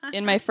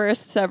in my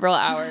first several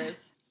hours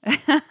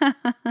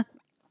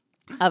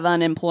of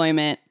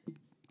unemployment,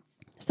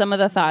 some of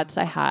the thoughts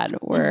I had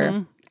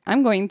were,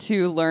 I'm going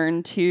to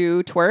learn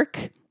to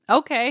twerk.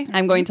 Okay.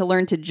 I'm going to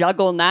learn to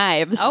juggle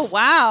knives. Oh,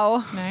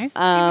 wow. Nice. You've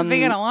been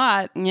thinking a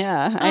lot.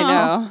 Yeah, I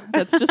know.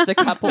 That's just a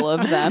couple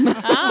of them.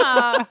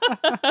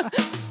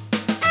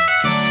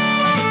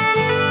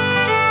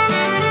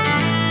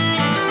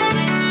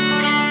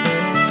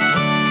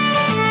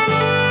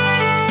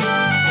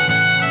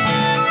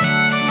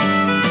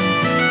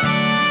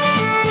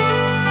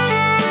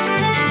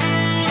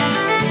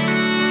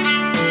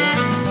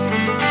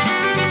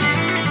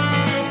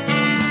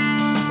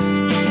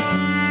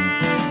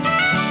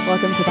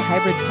 Welcome to the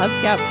Hybrid Pub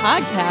Scout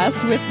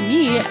podcast with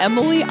me,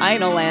 Emily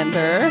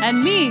Einolander.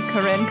 And me,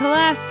 Corinne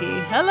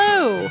Kolaski.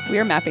 Hello. We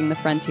are mapping the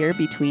frontier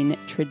between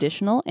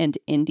traditional and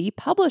indie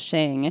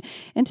publishing.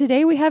 And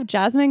today we have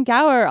Jasmine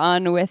Gower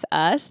on with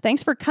us.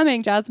 Thanks for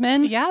coming,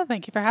 Jasmine. Yeah,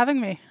 thank you for having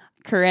me.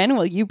 Corinne,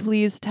 will you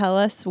please tell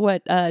us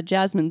what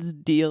Jasmine's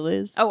deal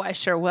is? Oh, I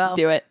sure will.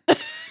 Do it.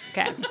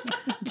 Okay.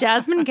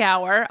 Jasmine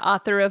Gower,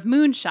 author of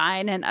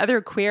Moonshine and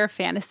other queer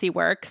fantasy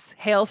works,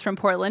 hails from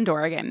Portland,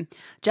 Oregon.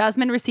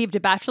 Jasmine received a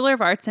Bachelor of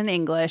Arts in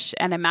English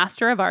and a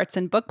Master of Arts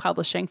in Book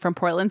Publishing from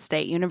Portland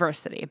State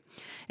University.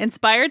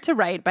 Inspired to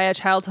write by a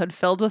childhood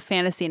filled with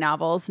fantasy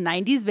novels,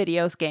 90s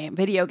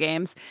video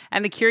games,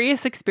 and the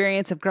curious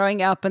experience of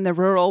growing up in the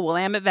rural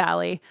Willamette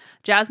Valley,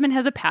 Jasmine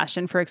has a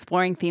passion for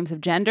exploring themes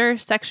of gender,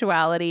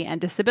 sexuality,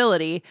 and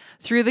disability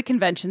through the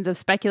conventions of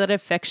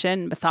speculative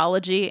fiction,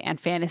 mythology,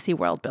 and fantasy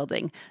world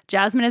building.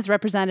 Jasmine is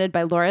represented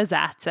by Laura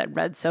Zatz at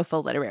Red Sofa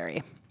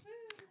Literary.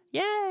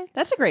 Yay.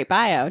 That's a great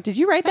bio. Did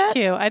you write that?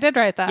 Thank you. I did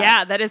write that.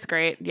 Yeah, that is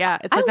great. Yeah,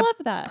 it's like I love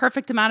that.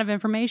 Perfect amount of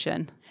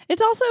information.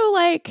 It's also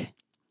like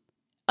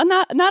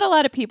not a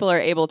lot of people are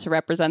able to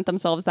represent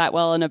themselves that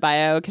well in a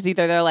bio because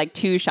either they're like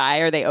too shy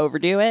or they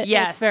overdo it.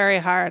 Yes. It's very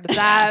hard.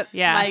 That,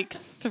 Yeah. like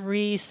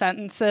 3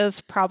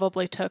 sentences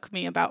probably took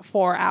me about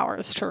 4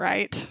 hours to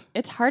write.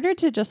 It's harder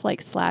to just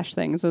like slash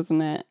things,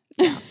 isn't it?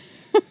 Yeah.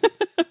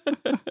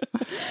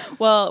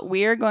 Well,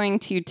 we are going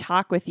to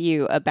talk with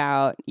you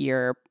about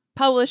your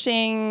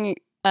publishing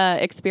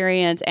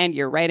experience and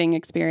your writing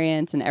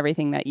experience and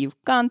everything that you've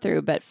gone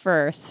through. But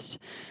first,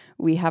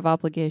 we have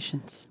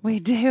obligations.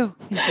 We do.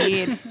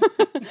 Indeed.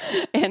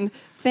 And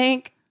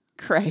thank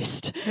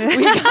Christ,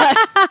 we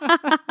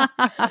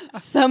got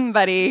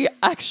somebody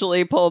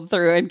actually pulled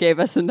through and gave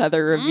us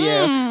another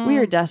review. We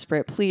are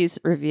desperate. Please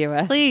review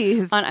us.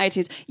 Please. On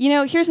iTunes. You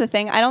know, here's the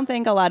thing. I don't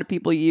think a lot of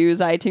people use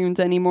iTunes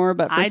anymore,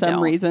 but for I some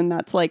don't. reason,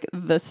 that's like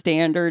the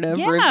standard of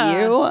Yeah,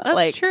 review. that's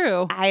like,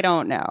 true. I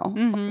don't know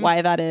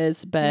why that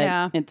is, but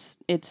Yeah.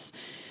 it's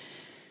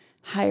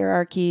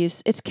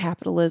hierarchies. It's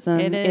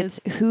capitalism. It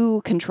is. It's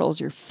who controls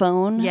your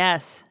phone.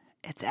 Yes.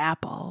 It's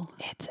Apple.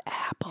 It's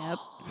Apple.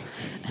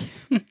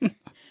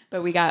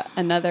 But we got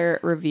another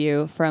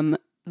review from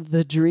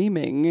The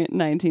Dreaming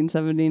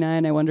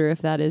 1979. I wonder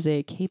if that is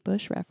a Kate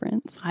Bush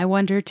reference. I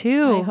wonder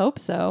too. I hope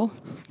so.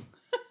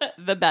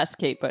 The best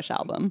Kate Bush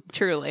album.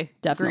 Truly.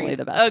 Definitely Agreed.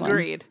 the best one.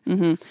 Agreed.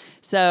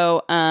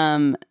 So,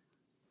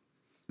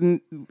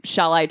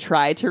 shall I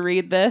try to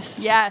read this?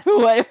 Yes.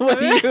 What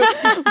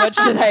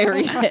should I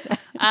read it?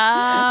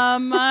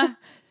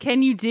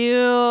 Can you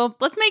do,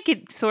 let's make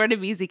it sort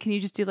of easy. Can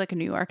you just do like a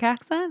New York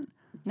accent?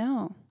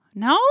 No.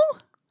 No?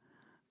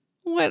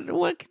 What can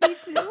you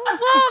do?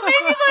 Well,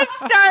 maybe let's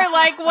start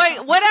like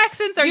what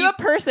accents are Do you? a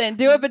person.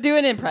 Do it, but do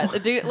an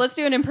let's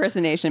do an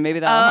impersonation. Maybe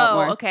that'll help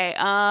more. Okay.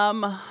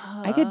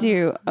 I could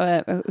do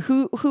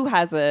who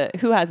has a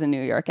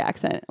New York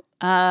accent?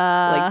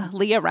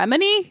 Leah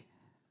Remini?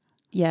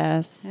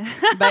 Yes,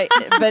 but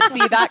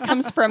see, that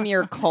comes from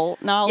your cult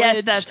knowledge.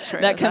 Yes, that's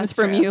true. That comes That's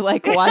from true. you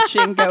like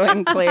watching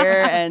Going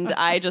Clear, and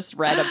I just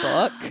read a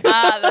book.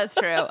 That's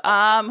true.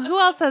 Who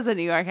else has a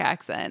New York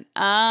accent?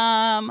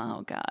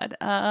 Oh God.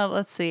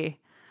 Let's see.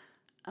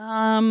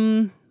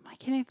 Why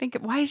can't I think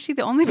of? Why is she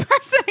the only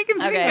person I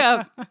can think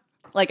of?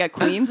 Like a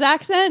Queen's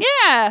accent.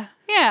 Yeah.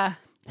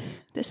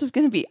 This is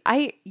gonna be.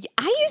 I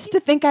used to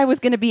think I was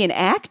gonna be an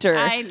actor.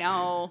 I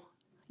know.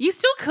 You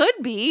still could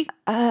be.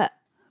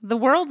 The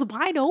world's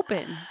wide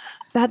open.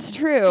 That's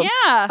true.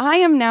 Yeah. I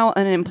am now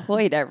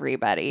unemployed,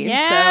 everybody.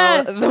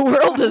 Yes. So the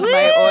world is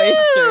my Woo!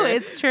 oyster.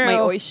 It's true. My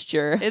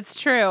oyster. It's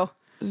true.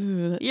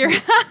 You're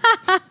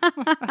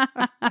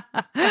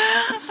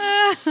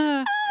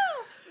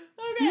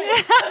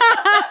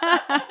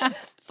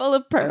Full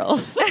of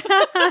pearls.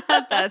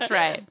 That's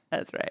right.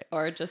 That's right.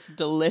 Or just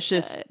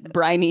delicious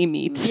briny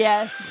meat.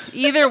 Yes.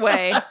 Either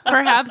way,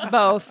 perhaps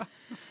both.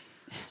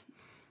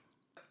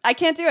 I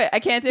can't do it.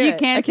 I can't do it. You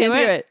can't I can't do do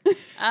it? it.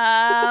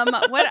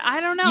 What I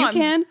don't know. You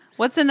can.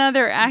 What's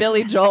another accent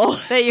Billy Joel.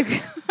 that you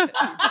can? Billy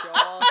Joel.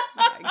 Oh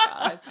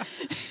my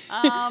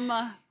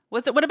God.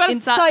 What about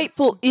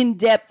Insightful,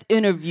 in-depth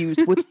interviews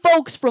with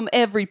folks from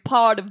every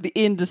part of the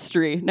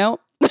industry. No.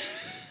 What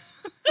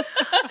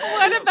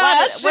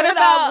about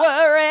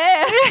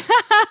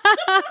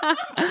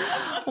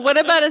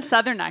a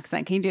Southern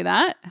accent? Can you do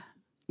that?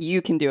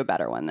 You can do a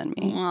better one than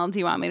me. Well, do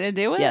you want me to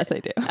do it? Yes, I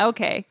do.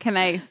 Okay. Can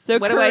I? So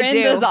what Corinne do I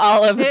do? does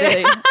all of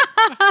the.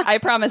 I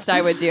promised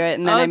I would do it,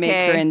 and then I made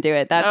Okay. Corinne do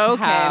it. That's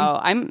Okay. how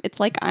I'm. It's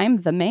like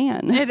I'm the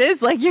man. It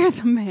is like you're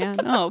the man.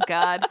 Oh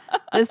God,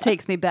 this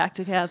takes me back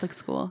to Catholic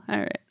school. All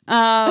right.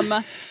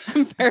 I'm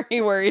very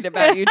worried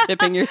about you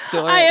tipping your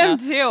stool. I Right am now.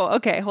 too.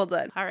 Okay, hold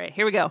on. All right,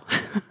 here we go.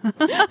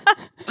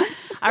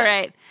 All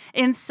right.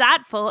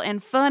 Insightful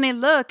and funny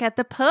look at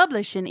the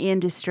publishing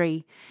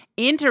industry.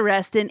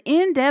 Interesting,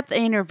 in-depth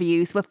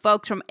interviews with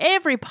folks from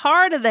every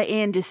part of the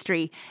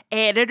industry.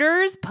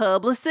 Editors,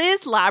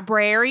 publicists,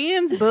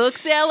 librarians,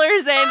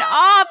 booksellers, and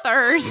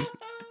authors.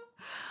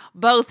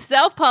 Both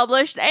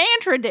self-published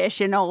and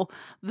traditional.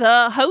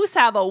 The hosts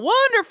have a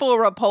wonderful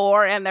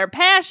rapport, and their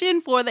passion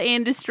for the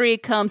industry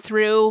comes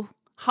through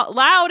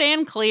loud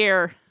and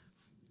clear.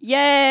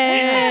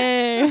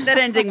 Yay! That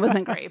ending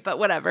wasn't great, but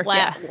whatever.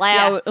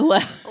 Loud.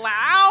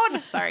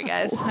 Loud. Sorry,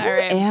 guys. All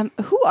right.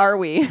 Who are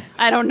we?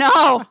 I don't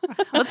know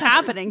what's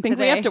happening I think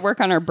today. we have to work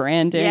on our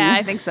branding. Yeah,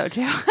 I think so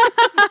too.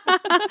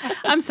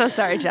 I'm so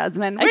sorry,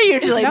 Jasmine. We're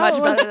usually No, much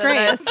it was better great.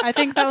 than this. I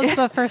think that was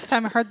the first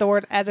time I heard the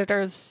word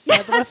editors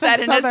said with Said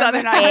a in a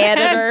southern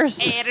Editors.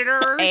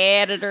 Editors.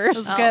 Editors.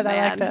 It was good. I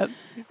man. liked it.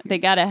 They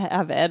gotta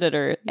have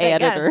editors.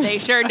 They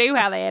sure do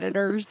have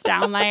editors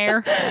down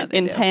there. Yeah, they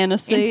In do.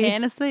 Tennessee. In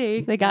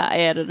Tennessee. They got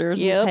editors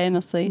Yep. in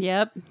Tennessee.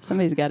 Yep.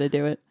 Somebody's got to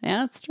do it Yeah,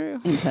 that's true.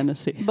 in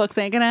Tennessee. Books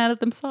ain't gonna edit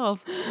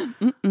themselves.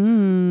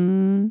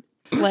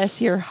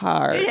 Bless your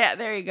heart. Yeah,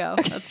 there you go.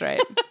 That's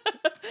right.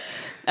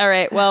 All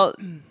right. Well,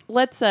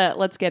 let's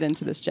get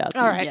into this,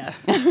 Jasmine. All right. Yes.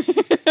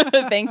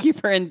 Thank you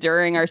for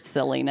enduring our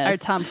silliness, Our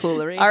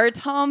tomfoolery. our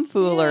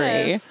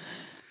tomfoolery.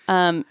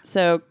 Yes.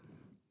 So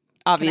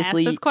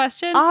obviously, Can I ask this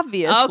question?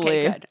 obviously.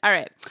 Okay, good. All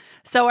right.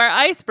 So our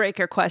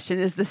icebreaker question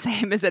is the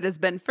same as it has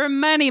been for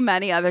many,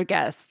 many other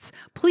guests.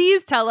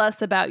 Please tell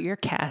us about your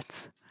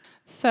cats.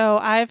 So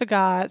I've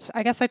got,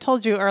 I guess I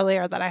told you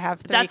earlier that I have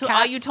 3 That's cats. what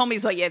all you told me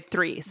is what you had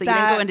 3. So you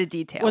That didn't go into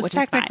detail, was which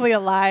technically is a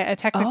lie. I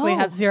technically Oh.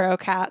 have 0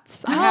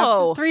 cats. I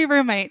Oh. have 3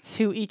 roommates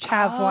who each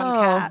have fine.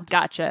 1 cat.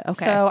 Gotcha.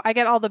 Okay. So I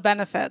get all the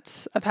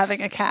benefits of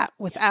having a cat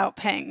without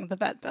paying the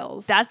vet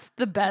bills. that's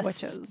the best.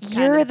 Which is- kind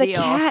You're of the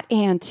deal. cat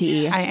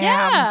auntie. I am.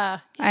 Yeah.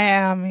 I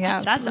am,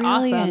 yes. That's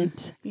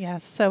Brilliant.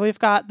 Yes. So we've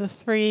got the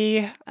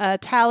 3,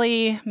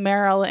 Tally,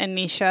 Meryl, and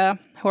Nisha,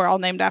 who are all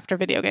named after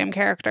video game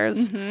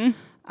characters. Mm-hmm.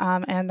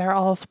 And they're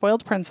all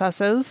spoiled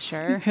princesses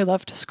Sure. who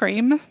love to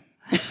scream.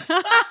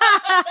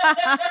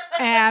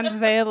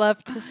 And they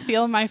love to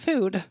steal my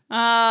food.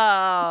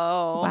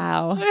 Oh.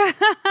 Wow.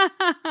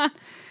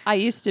 I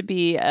used to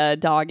be a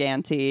dog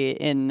auntie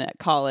in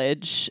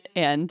college,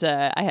 and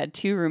I had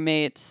 2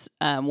 roommates.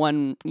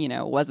 One,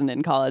 wasn't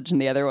in college,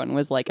 and the other one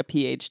was like a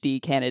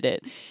PhD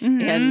candidate.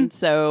 And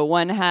so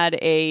one had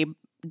a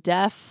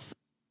deaf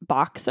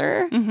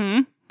boxer,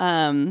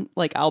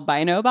 like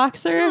albino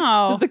boxer.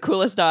 Oh. It was the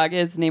coolest dog.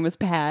 His name was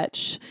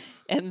Patch.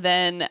 And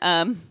then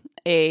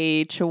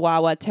a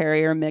Chihuahua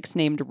Terrier mix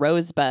named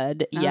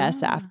Rosebud.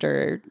 Yes,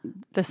 after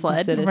The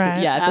sled. Citizen,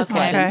 Right. yeah, the Okay.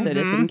 sled in Okay.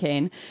 Citizen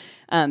Kane,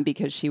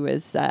 because she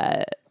was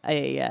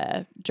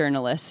a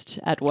journalist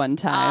at one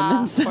time,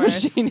 and of so course.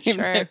 she named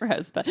Sure. it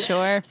Rosebud.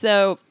 Sure.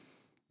 So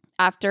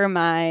after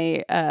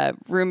my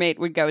roommate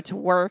would go to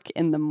work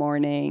in the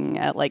morning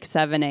at like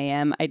 7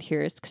 a.m., I'd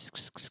hear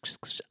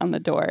on the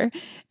door,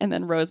 and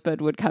then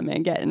Rosebud would come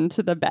and get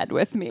into the bed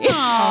with me.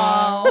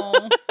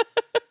 Oh.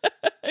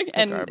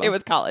 And adorable. it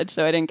was college,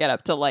 so I didn't get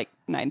up till like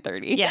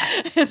 9:30. Yeah.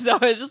 So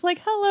I was just like,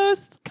 hello,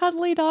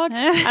 cuddly dog.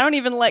 I don't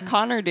even let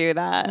Connor do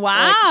that.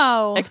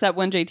 Wow. Like, except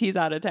when JT's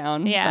out of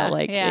town. Yeah,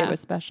 But, yeah. it was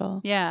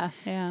special. Yeah.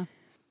 Yeah.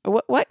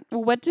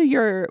 What do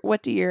your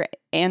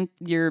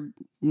your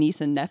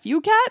niece and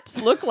nephew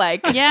cats look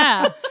like?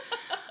 Yeah.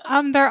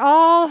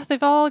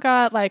 They've all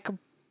got like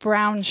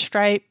brown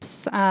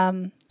stripes.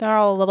 They're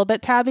all a little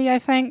bit tabby, I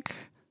think.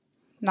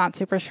 Not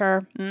super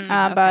sure.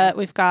 But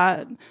we've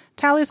got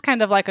Tally's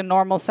kind of like a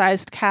normal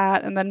sized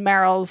cat, and then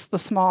Meryl's the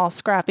small,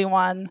 scrappy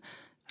one.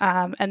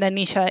 And then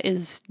Nisha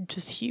is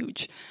just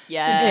huge.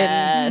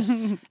 Yes.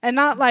 And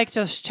not like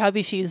just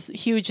chubby, she's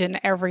huge in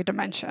every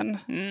dimension.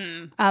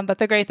 But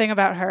the great thing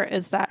about her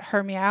is that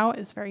her meow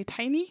is very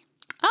tiny.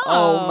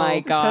 Oh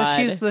my god.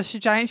 So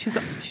she's giant.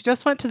 She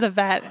just went to the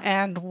vet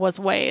and was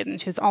weighed, and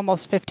she's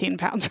almost 15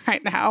 pounds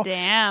right now.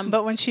 Damn.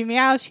 But when she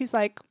meows, she's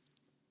like,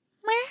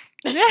 meh.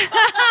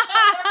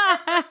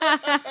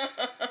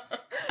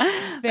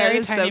 Very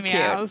is so tiny cute.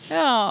 meows.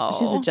 Oh.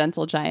 She's a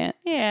gentle giant.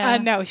 yeah.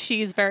 No,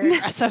 she's very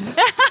aggressive.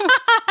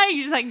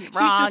 You're just like, She's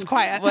wrong. just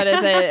quiet. What is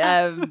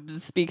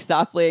it? Speak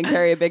softly and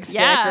carry a big stick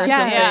Yeah, or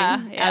yeah,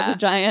 something. yeah. As a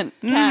giant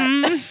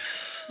cat.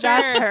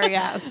 That's her,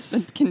 yes.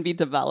 It can be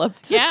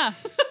developed. Yeah.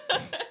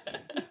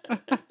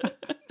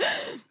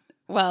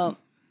 Well,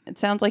 it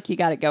sounds like you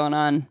got it going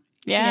on.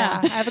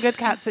 Yeah, Yeah. I have a good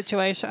cat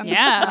situation.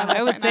 Yeah. in my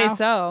I life would right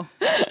say now.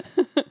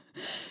 so.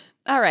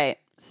 All right.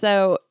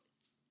 So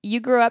you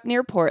grew up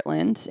near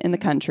Portland in the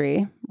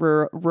country,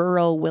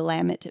 rural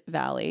Willamette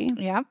Valley.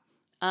 Yeah.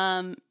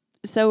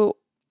 So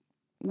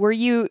were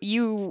you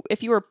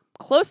if you were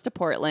close to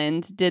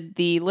Portland. Did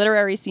the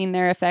literary scene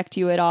there affect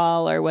you at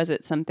all, or was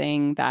it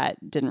something that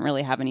didn't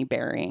really have any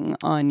bearing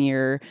on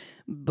your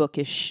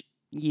bookish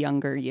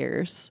younger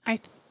years? I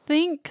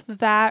think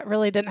that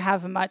really didn't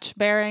have much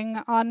bearing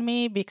on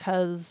me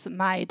because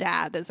my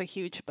dad is a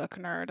huge book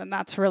nerd, and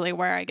that's really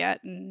where I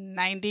get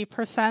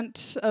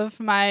 90% of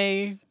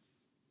my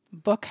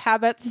book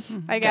habits,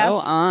 I guess. Go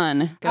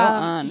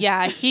on.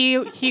 Yeah,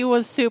 he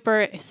was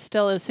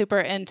still is super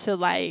into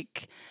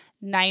like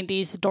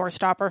 90s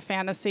doorstopper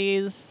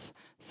fantasies.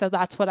 So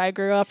that's what I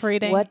grew up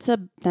reading. What's a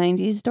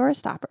 90s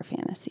doorstopper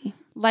fantasy?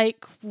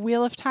 Like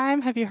Wheel of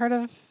Time. Have you heard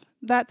of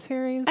that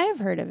series? I've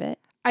heard of it.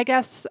 I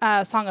guess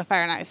Song of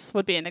Fire and Ice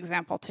would be an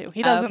example too.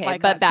 He doesn't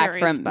like but that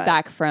series, but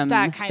back from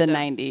that kind the of,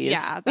 90s.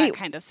 Yeah, that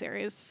kind of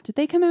series. Did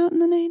they come out in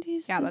the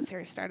 90s? Yeah, that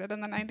series started in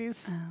the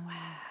 90s. Oh, wow.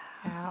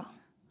 Yeah.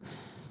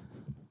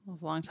 It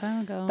was a long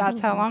time ago. That's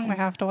how long they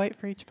have to wait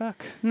for each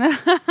book.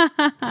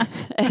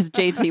 As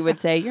JT would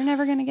say, you're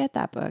never going to get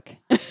that book.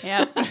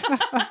 Yep.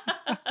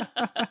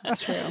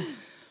 That's true.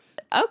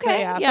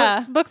 Okay. But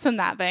yeah. books in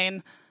that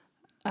vein.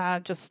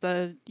 Just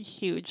the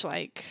huge,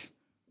 like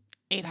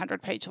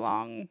 800-page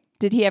long.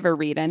 Did he ever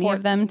read any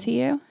of them to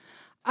you?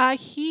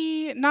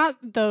 He, not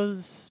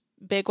those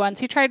big ones.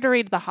 He tried to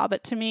read The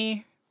Hobbit to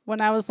me when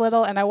I was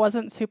little, and I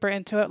wasn't super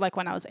into it, like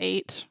when I was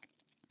 8.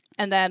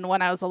 And then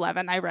when I was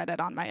 11, I read it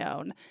on my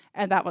own.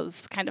 And that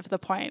was kind of the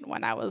point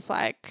when I was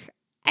like,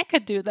 I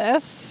could do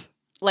this.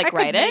 Like, I could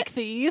write make it?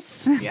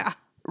 these. Yeah.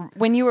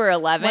 When you were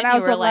 11, When I was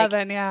you were 11,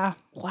 like, yeah.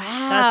 wow.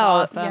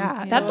 That's awesome.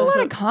 Yeah, That's it a was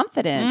lot of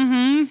confidence.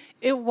 Mm-hmm.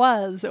 It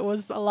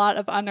was a lot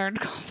of unearned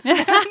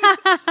confidence.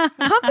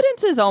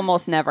 Confidence is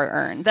almost never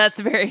earned. That's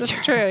very That's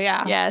true. true,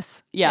 yeah. Yes.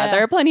 Yeah,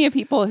 there are plenty of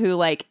people who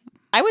like,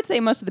 I would say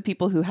most of the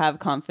people who have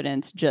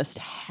confidence just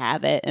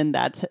have it and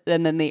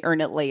then they earn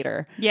it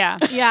later. Yeah.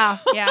 Yeah.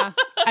 Yeah.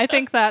 I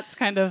think that's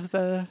kind of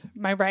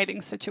my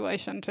writing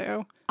situation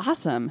too.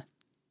 Awesome.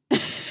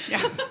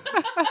 Yeah.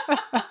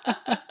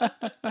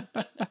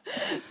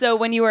 So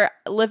when you were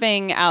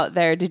living out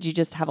there, did you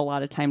just have a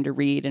lot of time to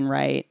read and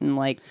write and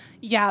like?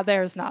 Yeah,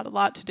 there's not a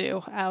lot to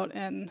do out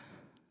in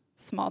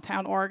small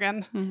town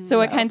Oregon. So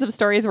what kinds of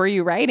stories were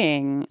you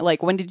writing?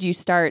 Like when did you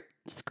start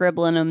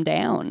scribbling them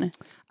down?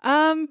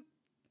 I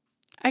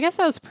guess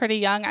I was pretty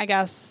young. I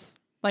guess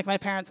like my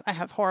parents, I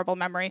have horrible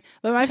memory,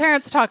 but my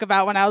parents talk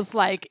about when I was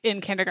like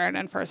in kindergarten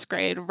and first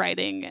grade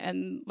writing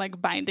and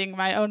like binding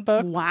my own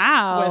books.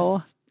 Wow.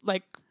 With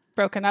like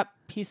broken up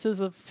pieces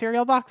of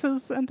cereal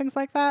boxes and things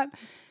like that.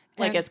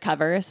 Like And- as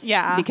covers?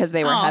 Yeah. Because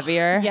they were Oh.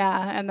 heavier?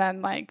 Yeah, and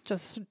then like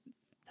just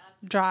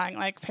drawing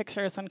like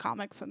pictures and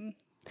comics and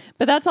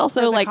But that's for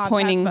also the like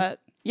content,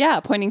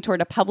 pointing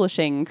toward a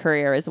publishing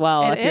career as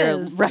well. It If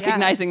you're is,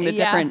 recognizing yes. the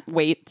Yeah. different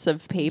weights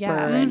of paper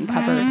yes, and I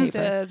cover paper.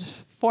 understood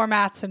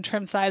formats and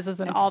trim sizes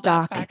and all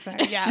stock. that back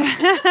then.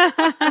 Yes.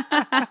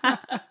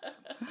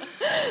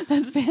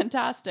 That's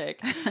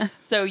fantastic.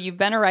 So you've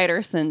been a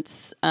writer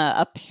since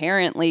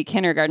apparently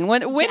kindergarten.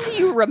 When do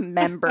you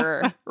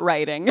remember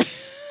writing?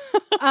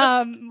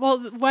 Well,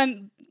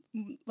 when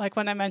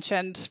I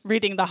mentioned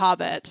reading The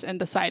Hobbit and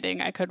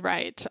deciding I could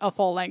write a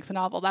full-length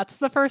novel, that's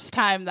the first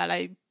time that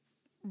I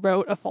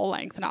wrote a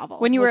full-length novel.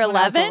 When you were was when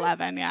I was 11?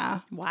 11, yeah.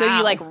 Wow. So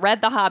you like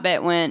read The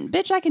Hobbit, went,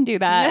 bitch, I can do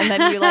that. And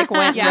then you like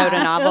went and wrote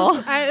a novel.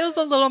 It was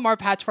a little more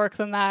patchwork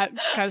than that,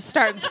 kind of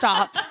start and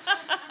stop.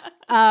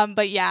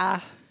 But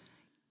yeah.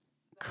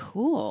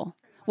 Cool.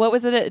 What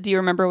was it? Do you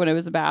remember what it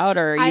was about?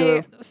 Or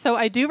you? So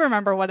I do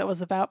remember what it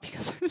was about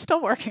because I'm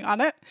still working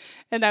on it.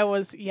 And I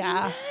was,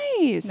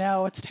 Nice.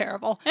 no, it's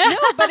terrible. No,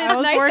 but I it's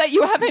was nice that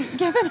you haven't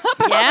given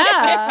up.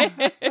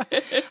 Yeah.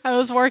 I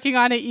was working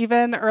on it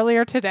even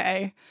earlier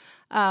today.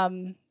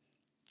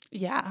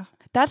 Yeah.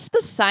 That's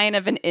the sign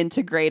of an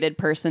integrated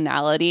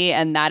personality,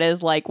 and that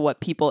is like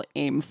what people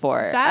aim for.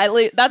 That's- At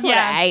least that's what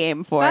yeah. I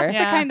aim for. That's the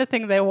Yeah. kind of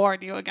thing they warn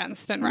you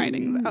against in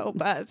writing, though.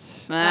 But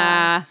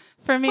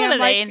for me, What I'm do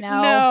like, they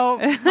know? no,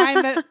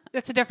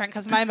 it's different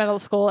because my middle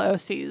school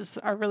OCs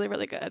are really,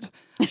 really good.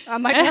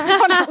 Unlike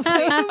everyone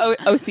else's.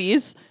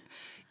 OCs?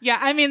 Yeah,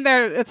 I mean,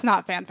 it's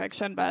not fan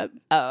fiction, but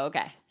Oh,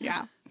 okay.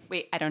 yeah.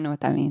 Wait, I don't know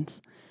what that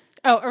means.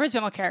 Oh,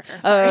 original character.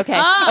 Oh, Sorry. okay.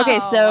 Oh, okay,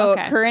 so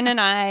okay. Corinne and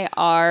I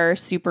are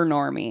super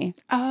normie.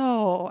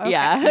 Oh, okay.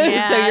 Yeah.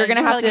 Yeah, So you're going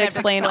to you're have really to gonna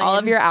explain explain. all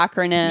of your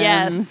acronyms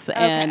Yes.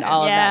 and Okay.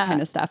 all of that Yeah.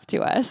 kind of stuff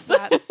to us.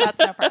 That's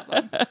no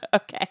problem.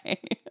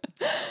 Okay.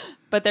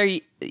 But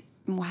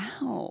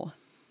wow.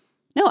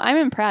 No, I'm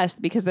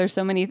impressed because there's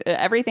so many,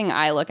 everything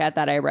I look at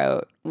that I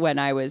wrote when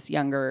I was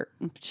younger,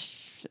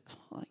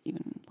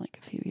 even like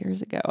a few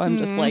years ago, I'm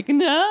just like,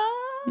 no.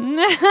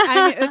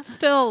 I mean, it's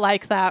still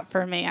like that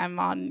for me. I'm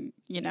on,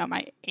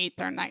 my 8th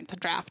or 9th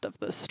draft of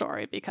this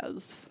story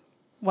because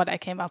what I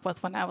came up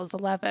with when I was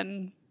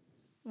 11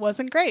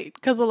 wasn't great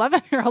because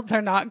 11-year-olds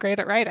are not great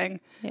at writing.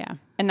 Yeah.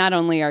 And not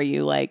only are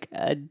you like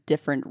a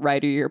different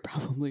writer, you're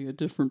probably a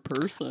different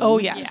person. Oh,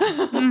 yes.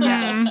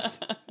 Yes.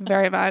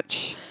 Very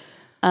much.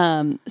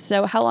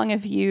 So how long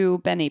have you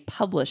been a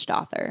published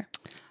author?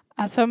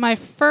 So my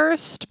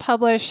first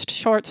published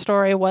short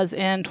story was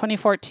in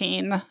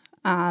 2014.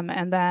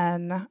 And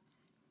then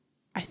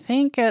I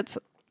think it's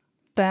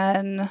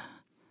been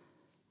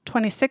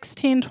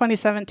 2016,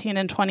 2017,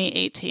 and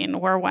 2018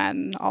 were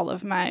when all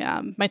of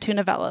my my 2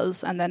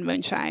 novellas and then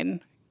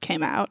Moonshine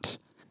came out.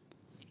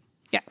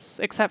 Yes,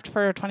 except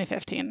for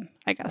 2015,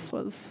 I guess,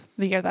 was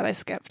the year that I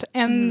skipped.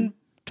 And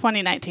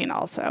 2019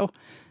 also.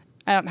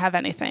 I don't have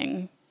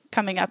anything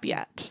coming up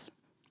yet.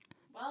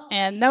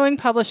 And knowing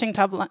publishing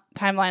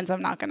timelines,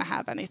 I'm not going to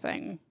have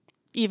anything,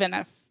 even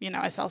if,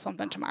 I sell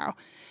something tomorrow.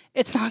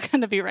 It's not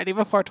going to be ready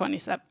before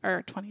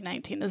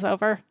 2019 is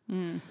over.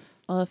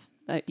 Well,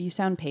 if you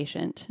sound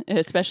patient,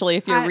 especially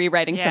if you're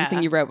rewriting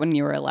something you wrote when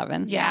you were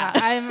 11. Yeah,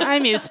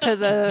 I'm used to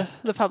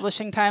the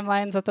publishing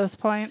timelines at this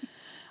point.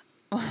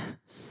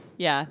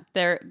 Yeah,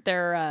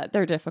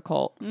 they're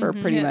difficult for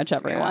pretty much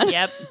everyone.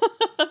 Yeah.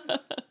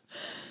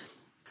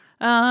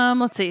 Yep.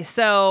 Let's see.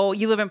 So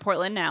you live in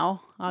Portland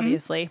now,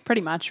 obviously,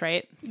 pretty much,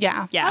 right?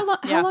 Yeah. Yeah.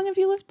 How long have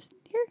you lived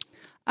here?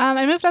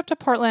 I moved up to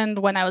Portland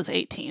when I was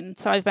 18,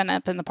 so I've been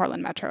up in the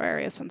Portland metro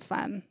area since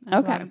then.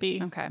 So that'll be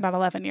about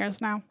 11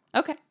 years now.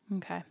 Okay.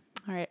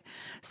 All right.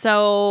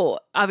 So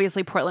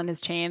obviously Portland has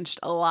changed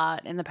a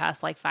lot in the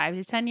past 5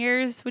 to 10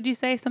 years. Would you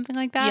say something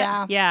like that?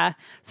 Yeah. Yeah.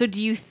 So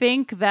do you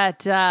think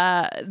that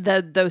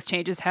those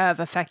changes have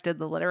affected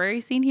the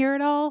literary scene here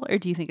at all? Or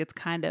do you think it's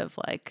kind of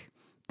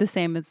the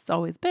same as it's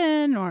always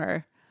been?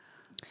 Or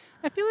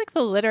I feel like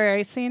the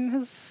literary scene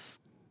has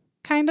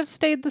kind of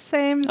stayed the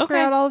same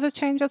throughout all of the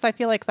changes. I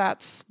feel like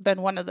that's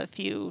been one of the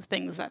few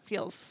things that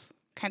feels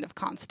kind of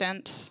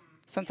constant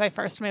since I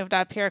first moved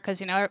up here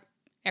because,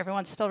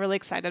 everyone's still really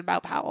excited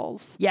about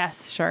Powell's.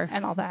 Yes, sure.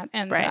 And all that.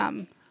 And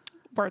right.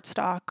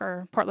 Wordstock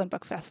or Portland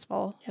Book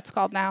Festival, it's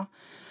called now.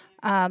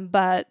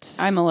 But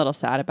I'm a little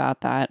sad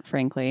about that,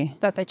 frankly.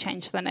 That they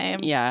changed the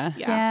name. Yeah.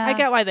 I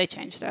get why they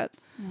changed it.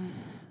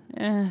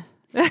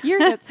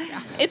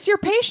 It's your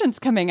patience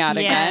coming out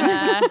again.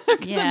 Yeah. I'm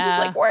just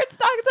like,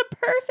 Wordstock is a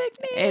perfect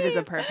name. It is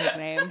a perfect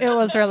name. It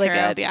was really true.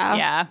 good,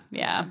 yeah.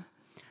 Yeah.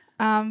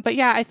 But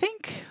yeah, I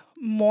think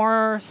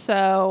more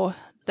so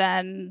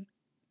than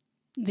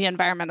the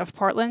environment of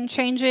Portland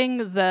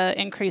changing, the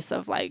increase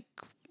of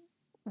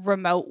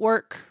remote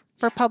work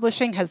for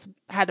publishing has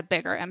had a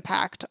bigger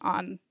impact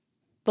on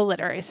the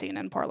literary scene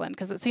in Portland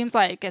because it seems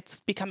like it's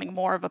becoming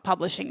more of a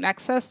publishing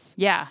nexus.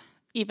 Yeah.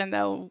 Even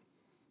though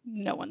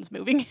no one's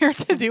moving here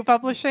to do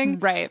publishing.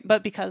 Right.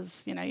 But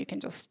because, you can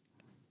just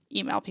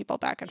email people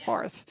back and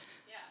forth.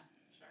 Yeah,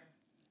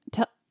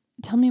 sure.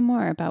 Tell me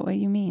more about what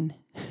you mean.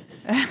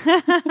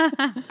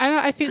 I don't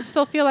know. I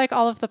still feel like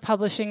all of the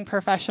publishing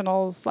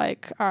professionals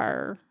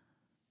are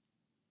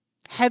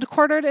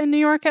headquartered in New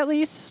York at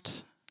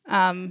least,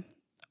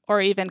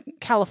 or even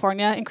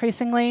California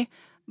increasingly.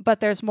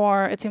 But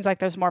it seems like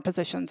there's more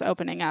positions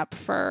opening up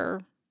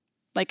for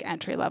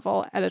entry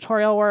level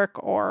editorial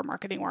work or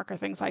marketing work or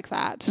things like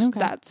that. Okay.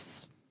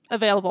 That's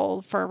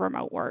available for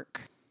remote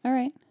work. All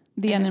right.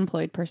 The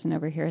unemployed person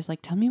over here is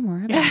like, tell me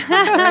more about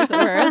it.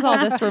 Where is all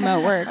this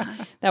remote work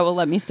that will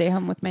let me stay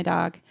home with my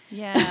dog?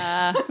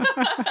 Yeah.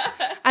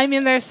 I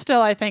mean, there's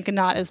still, I think,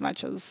 not as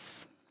much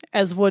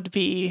as would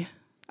be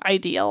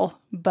ideal,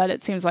 but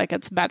it seems like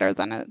it's better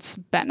than it's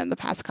been in the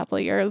past couple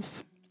of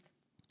years.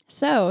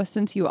 So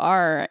since you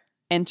are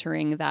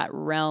entering that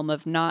realm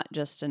of not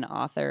just an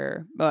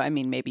author, well, I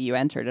mean, maybe you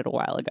entered it a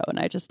while ago and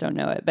I just don't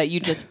know it, but you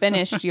just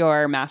finished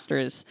your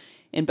master's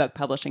in book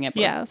publishing at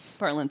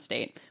Portland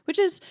State, which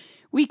is,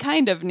 we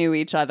kind of knew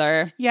each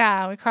other.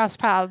 Yeah, we crossed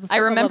paths. I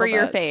remember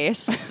your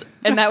face.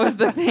 And that was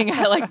the thing.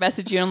 I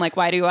messaged you and I'm like,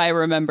 why do I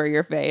remember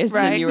your face?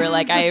 Right. And you were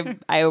like,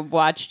 I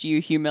watched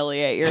you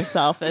humiliate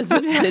yourself as a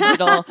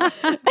digital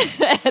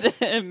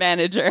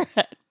manager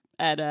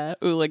at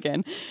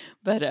Ooligan.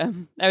 But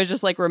I was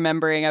just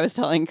remembering, I was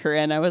telling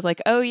Corinne, I was like,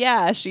 oh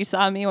yeah, she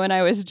saw me when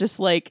I was just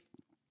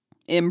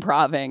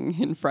improving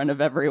in front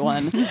of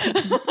everyone.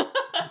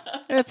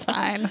 It's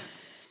fine.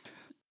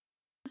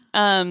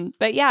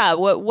 But yeah,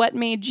 what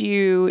made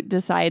you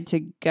decide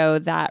to go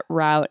that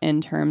route in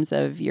terms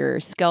of your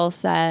skill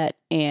set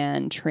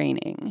and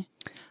training?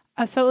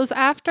 So it was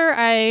after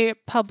I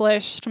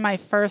published my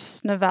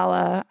first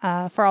novella,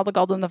 For All the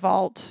Gold in the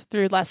Vault,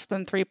 through Less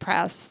Than Three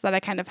Press, that I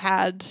kind of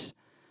had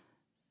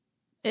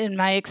in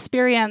my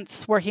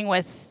experience working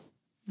with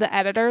the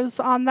editors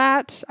on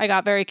that. I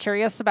got very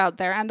curious about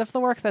their end of the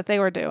work that they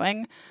were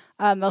doing,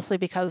 mostly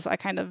because I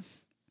kind of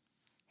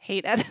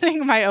hate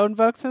editing my own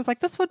books. And it's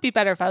this would be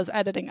better if I was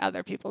editing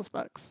other people's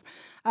books.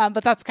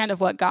 But that's kind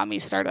of what got me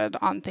started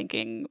on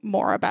thinking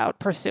more about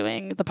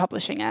pursuing the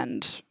publishing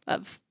end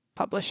of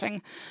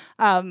publishing.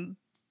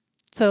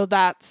 So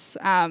that's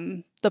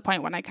the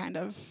point when I kind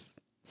of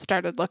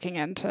started looking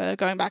into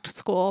going back to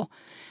school.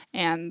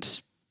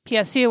 And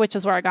PSU, which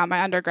is where I got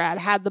my undergrad,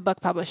 had the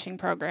book publishing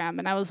program.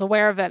 And I was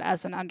aware of it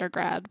as an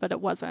undergrad, but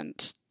it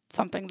wasn't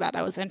something that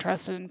I was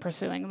interested in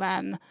pursuing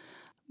then.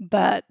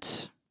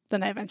 But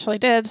then I eventually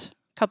did,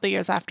 a couple of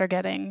years after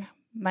getting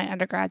my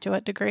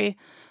undergraduate degree.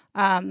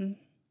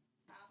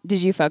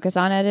 Did you focus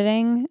on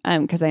editing?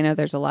 Because I know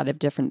there's a lot of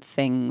different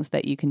things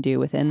that you can do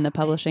within the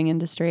publishing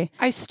industry.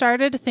 I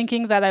started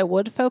thinking that I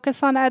would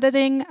focus on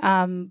editing,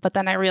 but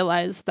then I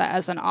realized that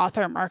as an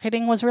author,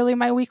 marketing was really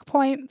my weak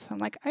point. So I'm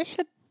like, I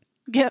should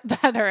get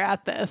better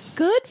at this.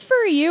 Good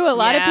for you. A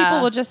lot of Yeah.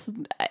 people will just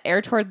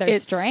err toward their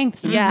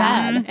strengths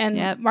instead.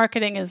 And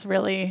marketing is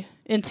really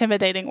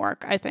intimidating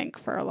work, I think,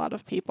 for a lot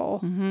of people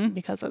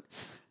because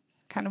it's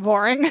kind of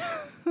boring.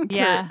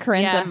 Yeah.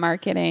 Corinne's yeah. in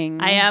marketing.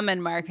 I am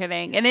in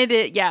marketing. And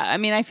I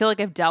mean, I feel like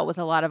I've dealt with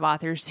a lot of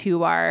authors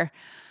who are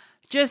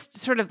just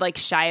sort of like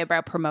shy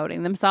about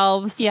promoting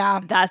themselves. Yeah.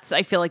 That's,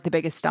 I feel like the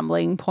biggest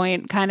stumbling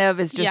point kind of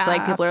is just Yeah,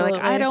 like people are like,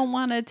 absolutely. I don't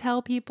want to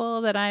tell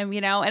people that I'm,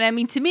 and I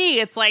mean, to me,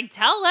 it's like,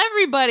 tell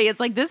everybody. It's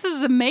like, this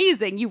is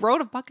amazing. You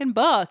wrote a fucking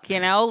book,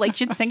 like you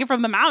should sing it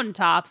from the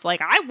mountaintops.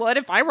 Like I would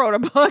if I wrote a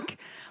book.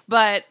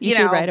 But, You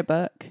should write a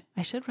book.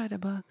 I should write a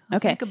book. I'll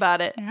Okay. think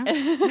about it.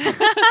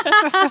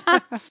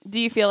 Do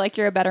you feel like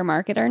you're a better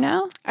marketer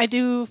now? I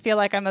do feel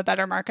like I'm a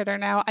better marketer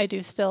now. I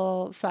do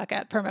still suck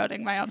at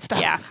promoting my own stuff.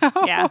 Yeah.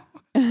 Yeah.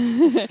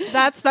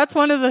 That's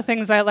one of the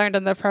things I learned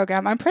in the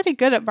program. I'm pretty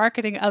good at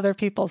marketing other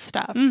people's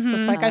stuff.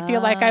 Just like I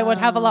feel like I would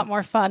have a lot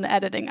more fun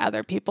editing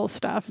other people's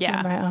stuff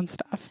Yeah. than my own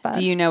stuff. But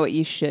Do you know what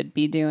you should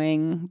be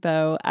doing,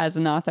 though, as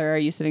an author? Are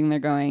you sitting there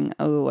going,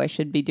 oh, I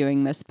should be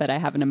doing this, but I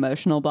have an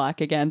emotional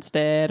block against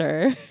it?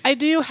 Or I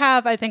do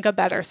have, I think, a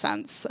better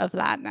sense of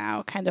that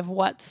now, kind of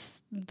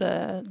what's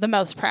the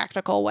most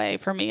practical way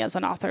for me as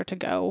an author to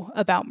go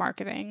about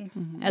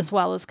marketing, as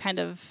well as kind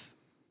of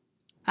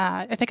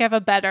I think I have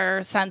a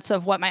better sense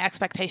of what my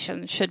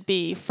expectations should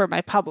be for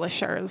my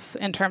publishers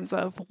in terms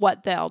of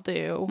what they'll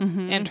do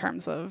in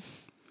terms of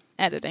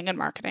editing and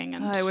marketing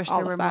and I wish all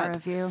there were of that. more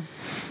of you.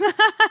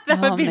 That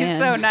would be man.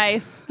 so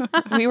nice.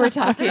 we were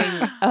talking,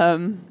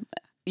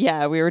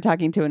 we were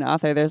talking to an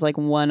author. There's like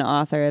one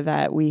author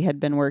that we had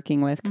been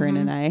working with, Corinne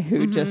and I,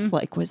 who just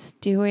like was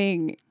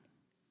doing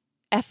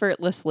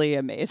effortlessly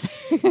amazing.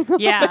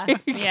 Yeah.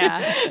 Like,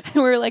 Yeah. And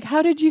we were like,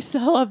 how did you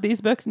sell all of these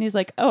books? And he's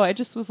like, oh, I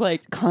just was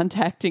like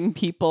contacting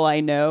people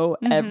I know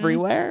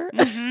everywhere.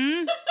 Yeah.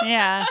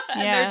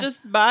 And Yeah. they're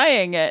just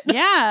buying it.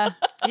 Yeah.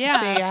 See,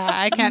 Yeah. yeah,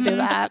 I can't do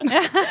that. He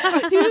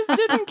just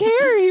didn't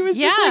care. He was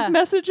just Yeah. like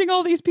messaging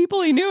all these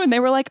people he knew, and they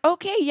were like,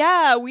 okay,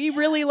 yeah, we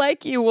really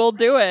like you. We'll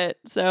do it.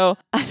 So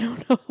I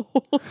don't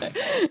know.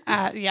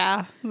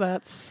 Yeah,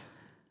 that's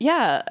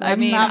Yeah, I That's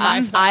mean, not my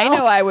I style.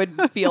 know I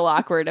would feel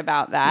awkward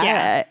about that.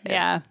 Yeah.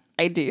 Yeah.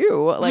 I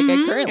do. Like,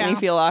 I currently Yeah.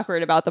 feel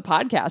awkward about the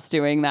podcast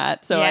doing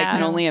that. So I Yeah.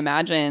 can only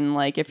imagine,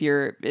 like, if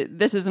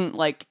this isn't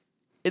like,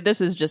 this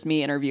is just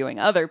me interviewing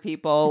other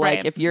people. Right.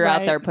 Like, if you're out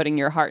Right. there putting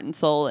your heart and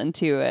soul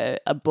into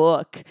a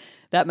book,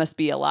 that must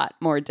be a lot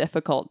more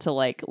difficult to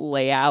like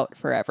lay out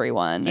for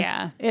everyone.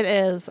 Yeah. it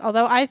is.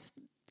 Although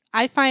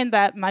I find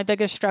that my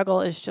biggest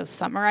struggle is just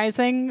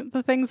summarizing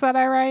the things that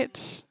I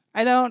write.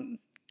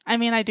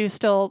 I do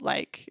still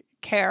like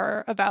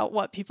care about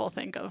what people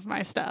think of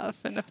my stuff,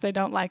 and if they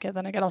don't like it,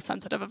 then I get all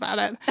sensitive about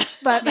it.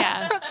 But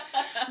Yeah.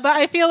 but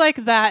I feel like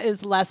that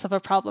is less of a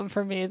problem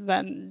for me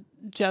than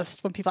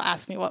just when people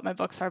ask me what my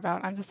books are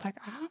about. I'm just like,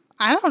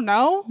 I don't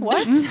know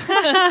what.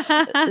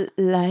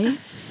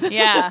 Life,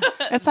 Yeah.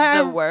 It's like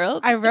the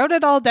world. I wrote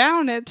it all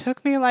down. It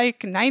took me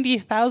like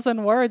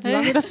 90,000 words. You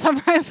want me to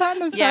summarize that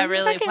in a Yeah, sentence?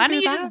 really. I can't Why do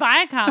don't you that. just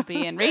buy a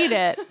copy and read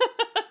it?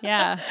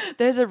 Yeah.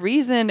 There's a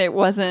reason it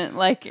wasn't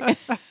like a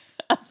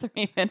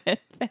 3-minute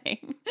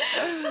thing.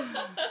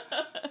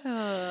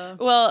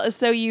 Well,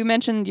 so you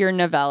mentioned your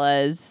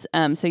novellas.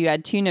 So you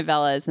had 2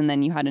 novellas, and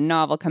then you had a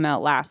novel come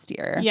out last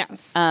year.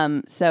 Yes.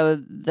 So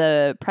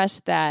the press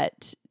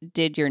that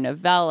did your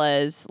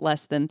novellas,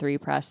 Less Than 3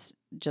 Press,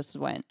 just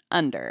went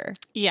under.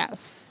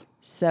 Yes.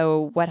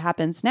 So what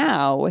happens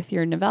now with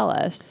your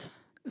novellas?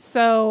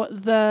 So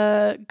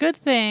the good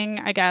thing,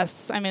 I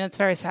guess, it's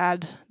very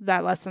sad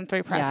that Less Than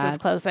 3 Press Yeah. is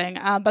closing.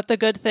 But the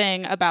good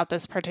thing about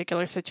this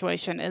particular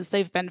situation is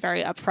they've been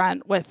very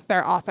upfront with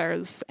their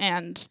authors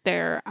and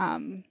their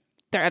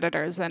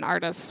editors and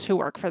artists who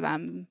work for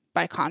them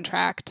by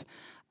contract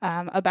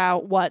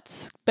about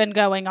what's been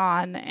going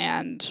on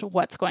and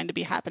what's going to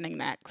be happening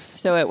next.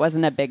 So it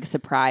wasn't a big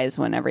surprise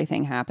when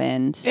everything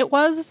happened. It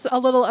was a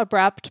little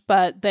abrupt,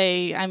 but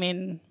they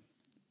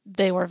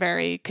were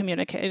very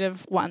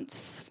communicative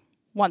once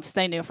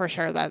they knew for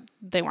sure that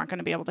they weren't going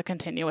to be able to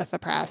continue with the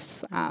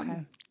press.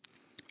 And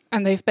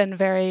they've been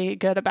very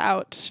good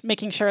about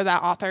making sure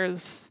that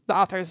the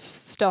authors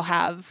still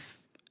have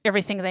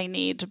everything they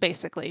need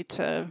basically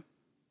to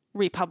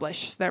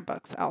republish their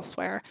books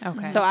elsewhere.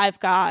 Okay. So I've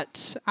got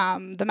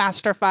the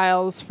master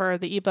files for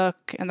the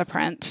ebook and the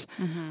print,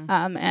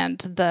 and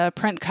the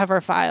print cover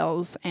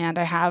files, and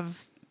I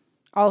have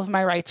all of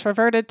my rights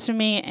reverted to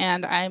me,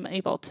 and I'm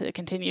able to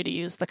continue to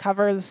use the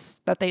covers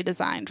that they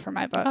designed for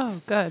my Oh,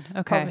 books. good.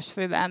 Okay. Published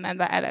through them, and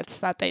the edits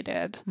that they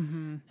did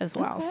as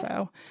well. Okay.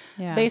 So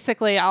Yeah.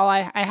 basically,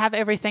 I have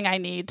everything I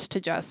need to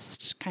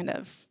just kind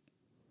of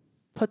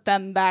put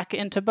them back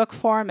into book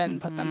form and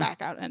put them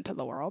back out into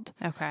the world.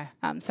 Okay.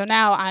 So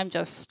now I'm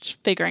just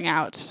figuring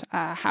out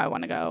how I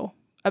want to go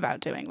about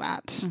doing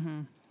that.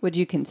 Would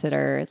you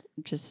consider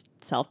just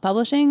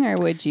self-publishing, or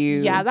would you?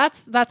 Yeah,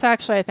 that's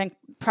actually, I think,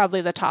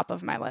 probably the top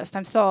of my list.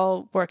 I'm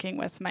still working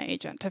with my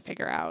agent to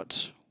figure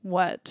out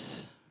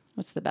what's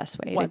the best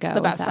way to go. What's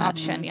the best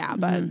option? Yeah,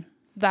 but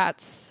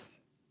that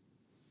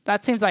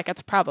seems like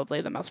it's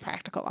probably the most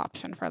practical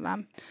option for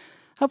them.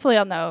 Hopefully,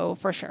 I'll know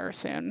for sure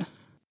soon.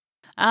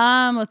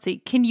 Let's see.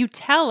 Can you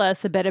tell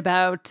us a bit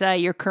about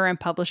your current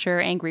publisher,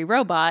 Angry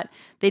Robot?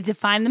 They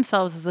define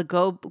themselves as a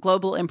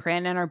global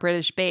imprint and are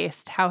British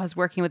based. How has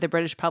working with a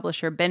British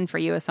publisher been for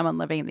you as someone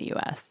living in the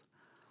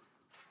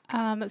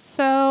U.S.?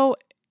 So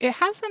it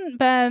hasn't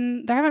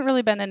been, there haven't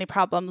really been any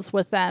problems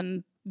with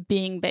them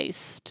being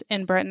based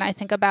in Britain. I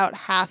think about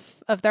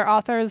half of their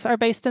authors are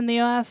based in the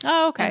U.S.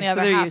 Oh, okay. And the So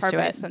other they're half used are to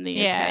based it. in the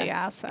UK.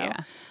 Yeah. So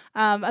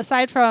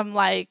aside from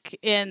like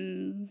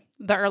in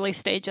the early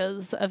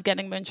stages of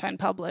getting Moonshine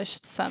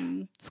published,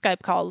 some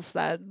Skype calls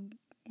that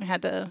we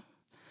had to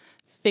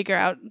figure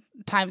out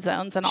time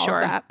zones and all of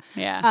that.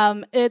 Yeah.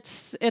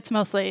 It's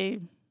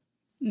mostly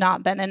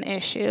not been an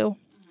issue.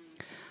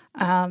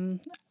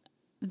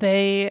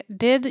 They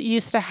did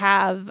used to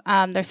have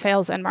their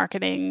sales and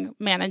marketing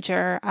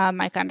manager,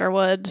 Mike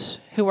Underwood,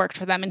 who worked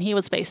for them, and he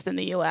was based in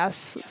the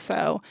U.S.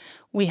 So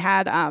we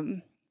had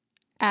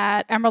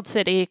at Emerald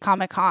City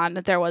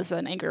Comic-Con, there was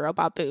an Angry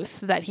Robot booth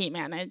that he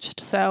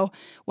managed. So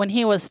when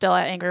he was still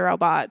at Angry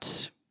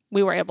Robot,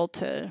 we were able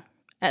to,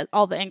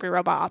 all the Angry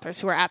Robot authors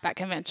who were at that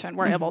convention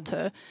were able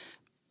to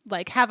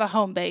like have a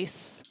home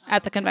base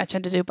at the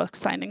convention to do book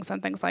signings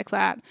and things like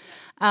that.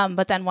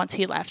 But then once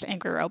he left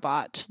Angry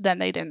Robot, then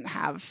they didn't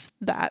have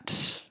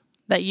that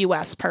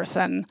U.S.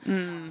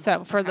 person.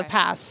 So for the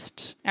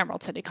past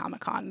Emerald City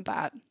Comic-Con,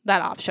 that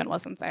option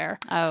wasn't there.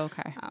 Oh,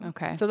 okay.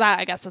 Okay. So that,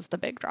 I guess, is the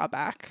big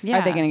drawback. Yeah.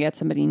 Are they going to get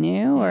somebody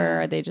new,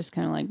 or are they just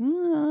kind of like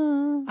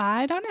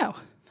I don't know.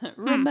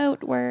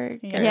 remote work?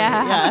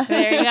 Yeah.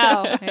 There you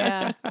go.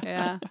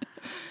 Yeah.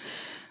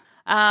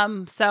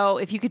 So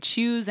if you could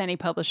choose any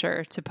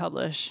publisher to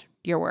publish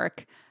your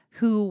work,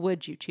 who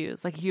would you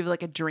choose? Like if you have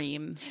like a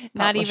dream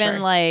Not publisher.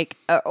 even like,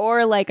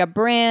 or like a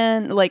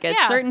brand, like a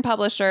certain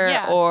publisher,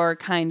 Yeah. or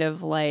kind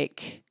of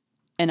like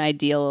an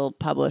ideal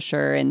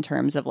publisher in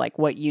terms of like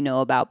what you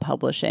know about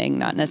publishing,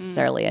 not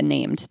necessarily a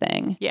named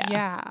thing. Yeah.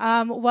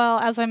 Yeah. Well,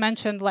 as I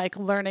mentioned, like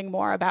learning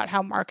more about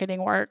how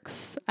marketing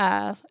works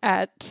at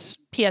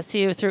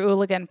PSU through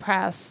Ooligan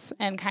Press,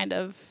 and kind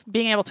of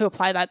being able to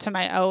apply that to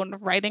my own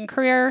writing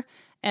career,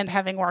 and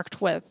having worked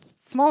with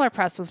smaller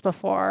presses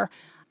before,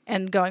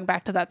 and going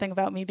back to that thing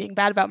about me being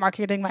bad about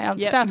marketing my own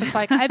stuff. It's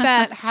like, I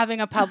bet having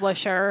a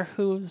publisher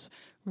who's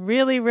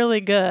really,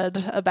 really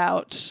good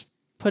about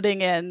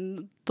putting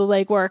in the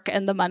legwork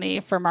and the money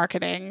for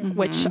marketing,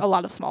 which a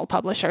lot of small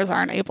publishers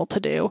aren't able to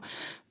do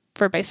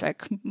for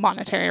basic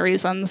monetary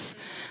reasons.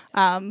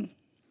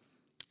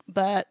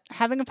 But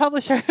having a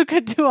publisher who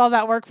could do all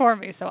that work for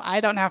me, so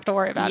I don't have to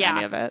worry about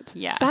any of it.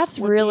 Yeah. That's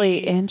really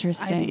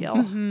interesting.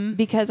 Ideal.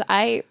 Because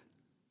I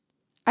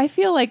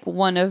feel like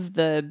one of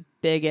the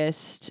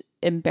biggest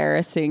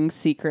embarrassing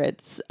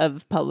secrets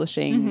of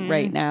publishing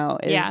right now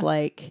is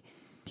like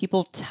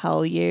people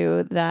tell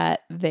you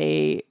that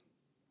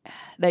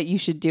you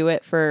should do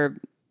it for,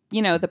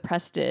 you know, the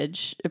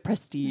prestige.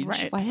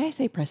 Right. Why did I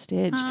say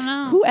prestige? I don't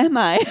know. Who am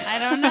I? I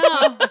don't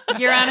know.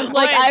 You're unemployed.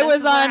 Like I This was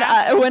is what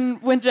happens. on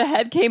when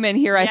Jahed came in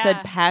here, I said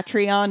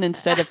Patreon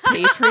instead of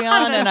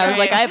Patreon, and I was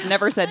like, I've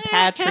never said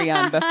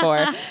Patreon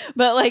before,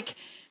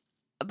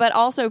 but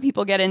also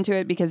people get into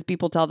it because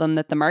people tell them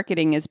that the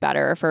marketing is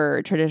better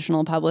for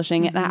traditional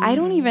publishing, and I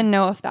don't even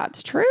know if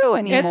that's true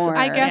anymore.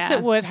 I guess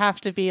it would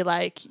have to be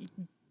like,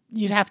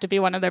 you'd have to be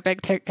one of their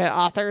big ticket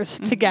authors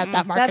to get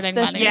that marketing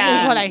the money, thing.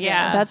 is what I hear.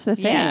 Yeah. That's the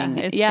thing. Yeah,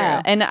 it's true.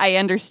 true. And I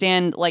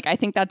understand, like, I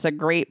think that's a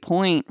great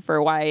point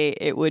for why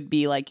it would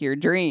be like your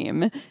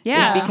dream.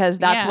 Yeah. Is because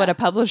that's Yeah. what a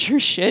publisher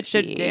should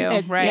should be. do.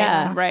 Right.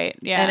 yeah. Right.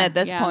 Yeah. And at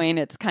this Yeah. point,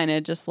 it's kind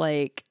of just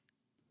like,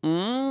 you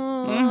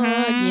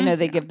know,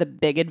 they give the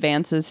big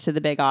advances to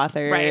the big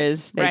authors.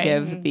 Right. They Right.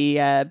 give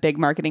the big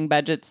marketing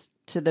budgets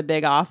to the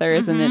big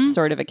authors. And it's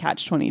sort of a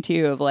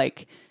catch-22 of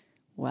like,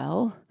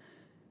 well,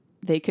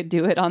 they could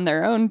do it on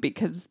their own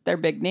because they're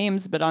big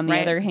names. But on the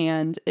Right. other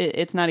hand,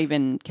 it's not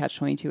even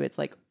catch-22. It's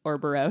like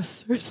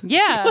Ouroboros or something.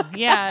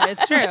 Yeah,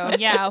 it's true.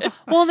 Yeah.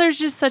 Well, there's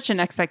just such an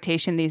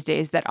expectation these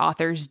days that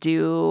authors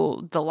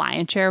do the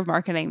lion's share of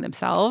marketing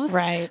themselves.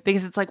 Right.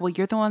 Because it's like, well,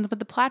 you're the ones with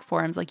the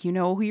platforms. Like, you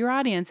know who your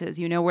audience is.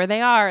 You know where they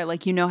are.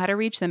 Like, you know how to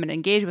reach them and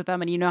engage with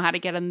them, and you know how to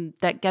get them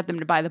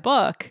to buy the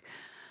book.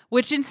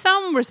 Which in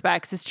some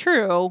respects is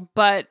true,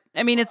 but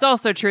I mean, it's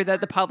also true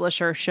that the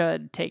publisher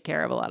should take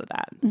care of a lot of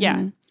that.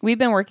 Yeah. We've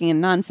been working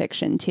in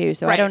nonfiction too,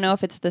 so I Right. don't know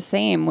if it's the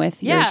same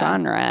with your Yeah.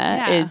 genre.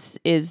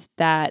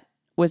 Yeah.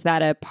 Was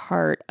that a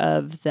part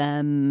of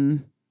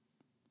them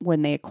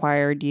when they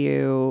acquired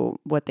you?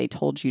 What they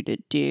told you to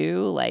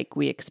do? Like,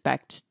 we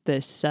expect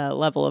this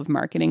level of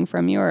marketing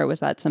from you, or was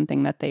that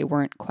something that they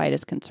weren't quite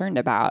as concerned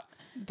about?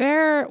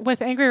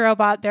 With Angry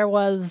Robot, there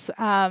was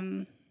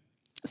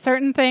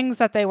certain things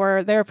that they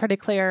were pretty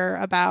clear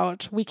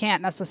about. We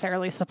can't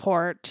necessarily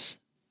support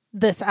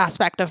this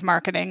aspect of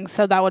marketing.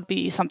 So that would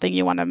be something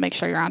you want to make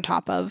sure you're on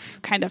top of,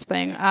 kind of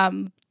thing.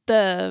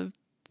 The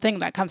thing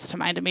that comes to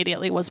mind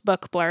immediately was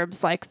book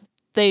blurbs. Like,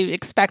 they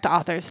expect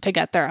authors to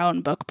get their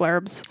own book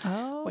blurbs.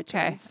 Oh, which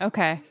okay. is-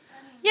 Okay.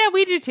 Yeah,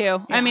 we do too. Yeah.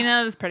 I mean,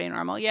 that is pretty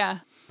normal. Yeah.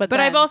 But then-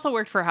 I've also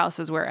worked for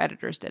houses where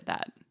editors did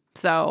that.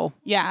 So,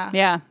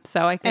 yeah.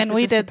 So I guess And it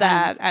we just did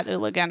depends. that at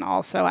Ooligan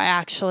also. I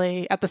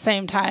actually, at the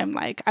same time,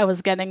 like, I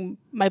was getting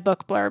my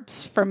book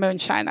blurbs for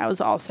Moonshine. I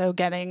was also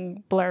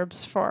getting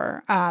blurbs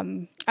for, I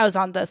was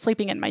on the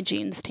Sleeping in My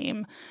Jeans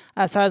team.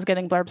 So I was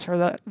getting blurbs for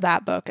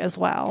that book as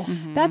well.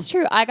 That's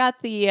true. I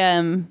got the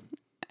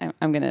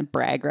I'm going to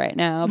brag right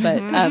now,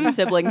 but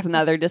Siblings and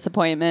Other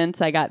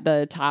Disappointments. I got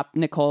the top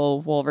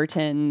Nicole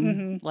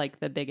Wolverton,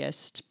 like the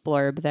biggest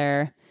blurb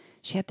there.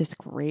 She had this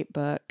great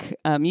book.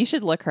 You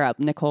should look her up,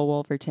 Nicole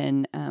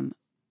Wolverton.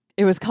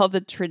 It was called The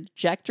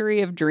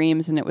Trajectory of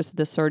Dreams, and it was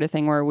the sort of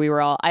thing where we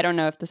were all, I don't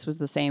know if this was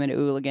the same at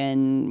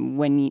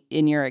Ooligan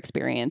in your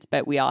experience,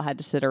 but we all had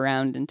to sit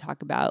around and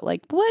talk about,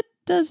 like, what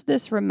does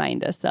this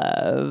remind us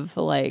of?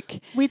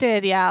 Like, We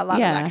did, a lot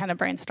Yeah. of that kind of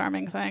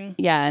brainstorming thing.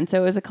 yeah, and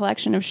so it was a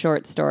collection of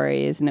short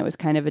stories, and it was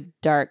kind of a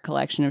dark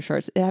collection of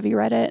shorts. Have you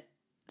read it?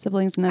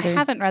 Siblings and I Other?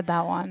 haven't read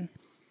that one.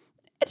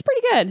 It's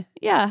pretty good.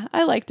 Yeah,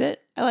 I liked it.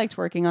 I liked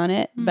working on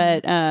it,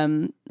 but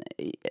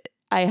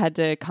I had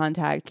to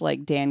contact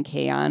like Dan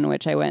Kayon,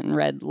 which I went and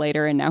read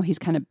later, and now he's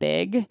kind of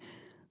big.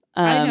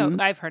 I know.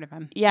 I've heard of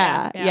him.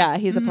 Yeah,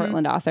 he's a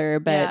Portland author,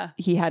 but Yeah.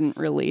 he hadn't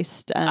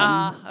released.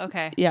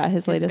 Okay. Yeah,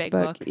 his latest big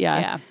book. book.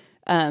 Yeah.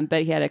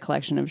 But he had a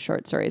collection of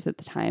short stories at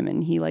the time,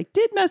 and he like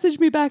did message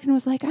me back and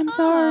was like, "I'm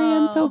sorry,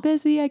 I'm so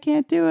busy, I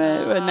can't do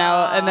it." But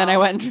now, and then I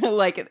went and,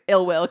 like,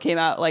 Ill Will came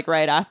out like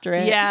right after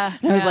it. Yeah.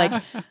 And I was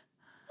like,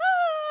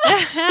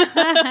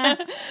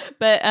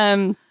 but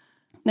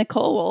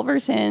Nicole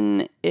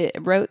Wolverton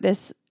wrote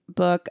this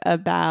book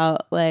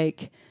about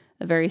like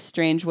a very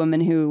strange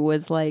woman who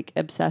was like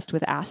obsessed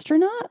with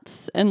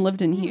astronauts and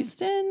lived in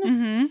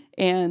Houston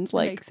and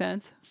like Makes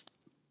sense.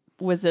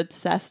 was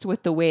obsessed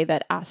with the way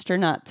that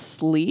astronauts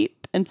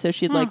sleep. And so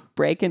she'd like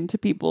break into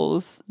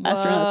people's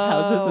astronauts'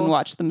 houses and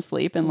watch them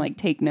sleep and like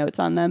take notes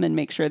on them and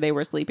make sure they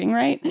were sleeping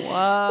right.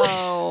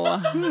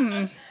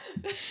 Whoa.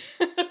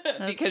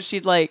 Because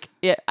she'd like,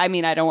 I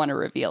mean, I don't want to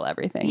reveal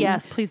everything.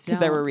 Yes, please Because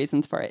there don't. were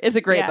reasons for it. It's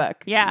a great Yeah,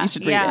 book. yeah, You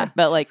should read yeah. it.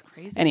 But like,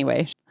 crazy.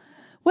 anyway,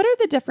 what are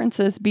the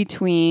differences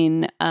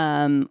between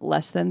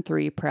Less Than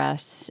Three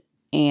Press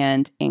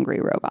and Angry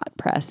Robot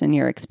Press in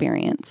your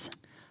experience?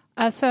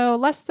 So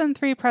Less Than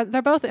Three Press,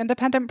 they're both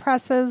independent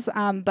presses,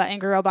 but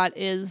Angry Robot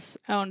is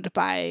owned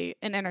by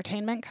an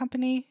entertainment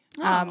company,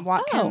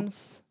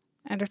 Watkins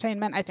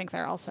Entertainment. I think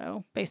they're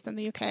also based in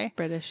the UK.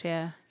 British,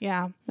 yeah.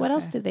 Yeah. What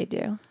else did they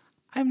do?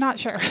 I'm not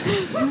sure.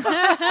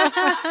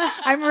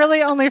 I'm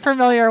really only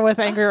familiar with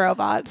Angry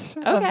Robot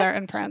of their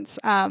imprints,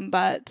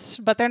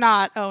 but they're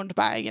not owned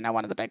by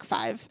one of the big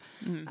five.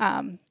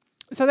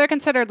 So they're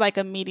considered like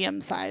a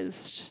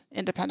medium-sized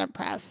independent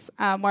press,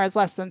 whereas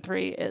Less Than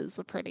Three is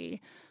a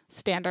pretty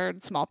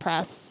standard small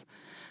press.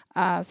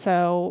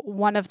 So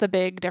one of the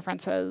big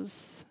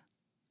differences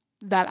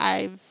that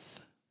I've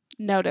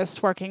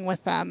noticed working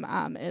with them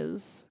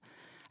is,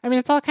 I mean,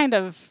 it's all kind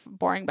of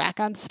boring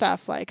background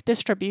stuff. Like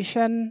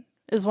distribution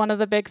is one of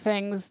the big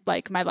things.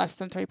 Like my Less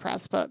Than Three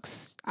Press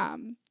books,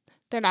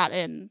 they're not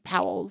in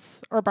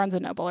Powell's or Barnes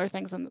 & Noble or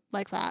things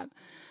like that.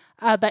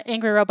 But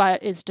Angry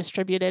Robot is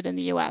distributed in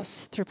the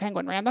U.S. through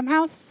Penguin Random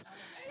House.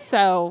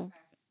 So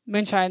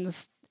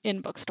Moonshine's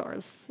in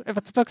bookstores. If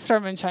it's a bookstore,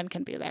 Moonshine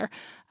can be there.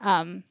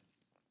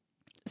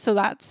 So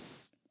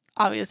that's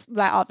obvious.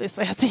 That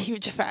obviously has a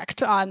huge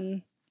effect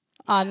on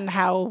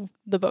how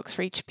the books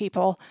reach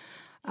people.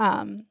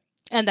 And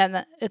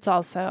then it's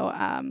also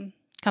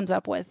comes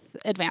up with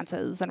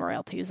advances and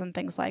royalties and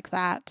things like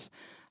that.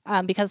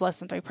 Because Less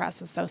Than Three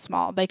Press is so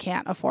small, they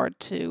can't afford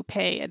to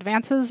pay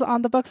advances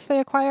on the books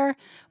they acquire,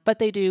 but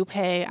they do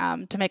pay,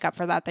 to make up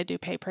for that, they do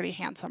pay pretty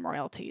handsome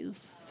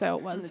royalties. So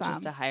it was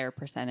Just a higher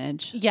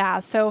percentage. yeah.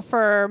 So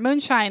for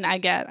Moonshine,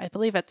 I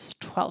believe it's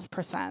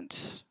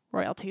 12%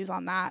 royalties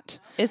on that.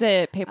 Is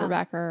it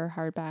paperback or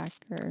hardback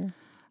or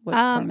what?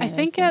 I format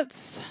think is it?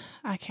 it's,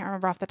 I can't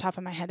remember off the top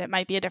of my head. It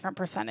might be a different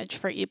percentage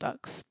for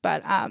ebooks,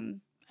 but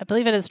I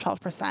believe it is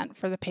 12%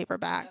 for the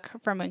paperback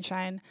for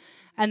Moonshine.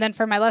 And then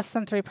for my Less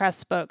Than Three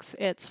Press books,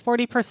 it's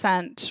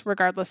 40%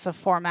 regardless of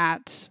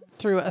format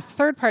through a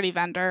third-party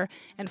vendor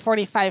and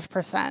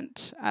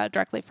 45%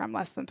 directly from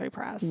Less Than Three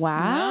Press.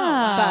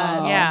 Wow.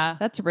 But- Yeah.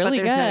 That's really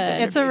But there's no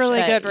good. It's a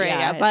really good rate,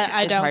 yeah, but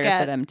I it's don't harder get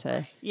for them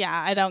to. Yeah,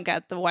 I don't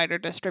get the wider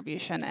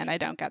distribution and I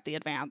don't get the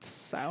advance.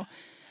 So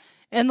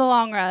in the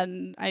long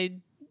run, I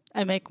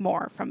make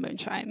more from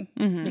Moonshine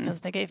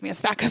because they gave me a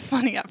stack of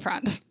money up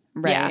front.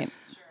 Right. Yeah.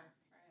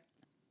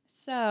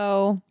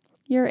 So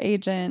your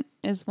agent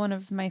is one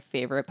of my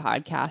favorite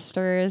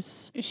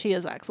podcasters. She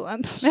is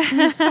excellent.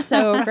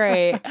 So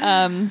great.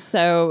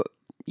 So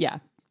yeah.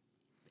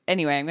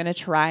 Anyway, I'm going to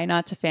try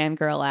not to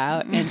fangirl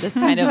out and just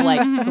kind of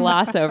like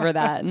gloss over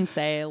that and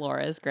say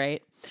Laura's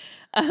great.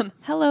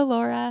 Hello,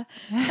 Laura.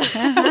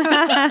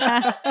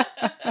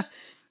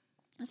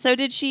 So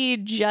did she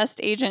just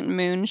agent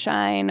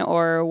Moonshine,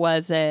 or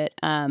was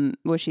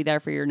she there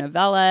for your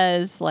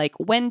novellas? Like,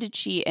 when did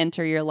she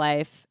enter your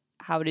life?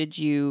 How did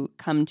you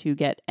come to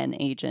get an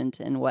agent,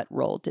 and what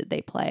role did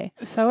they play?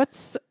 So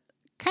it's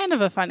kind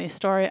of a funny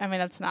story. I mean,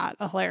 it's not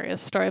a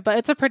hilarious story, but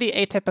it's a pretty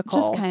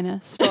atypical Just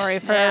kinda. story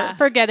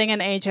for getting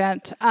an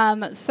agent.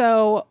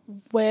 So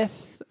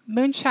with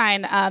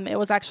Moonshine, it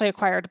was actually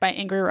acquired by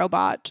Angry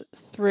Robot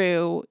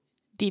through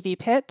DV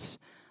Pit.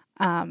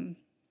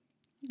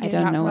 I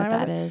don't know what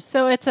that is.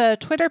 So it's a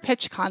Twitter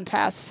pitch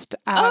contest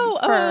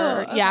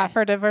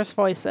for diverse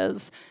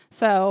voices.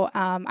 So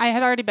I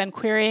had already been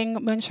querying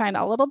Moonshine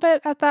a little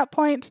bit at that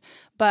point,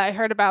 but I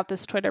heard about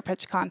this Twitter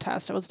pitch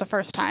contest. It was the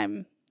first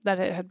time that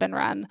it had been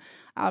run.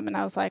 And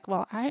I was like,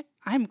 well,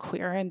 I'm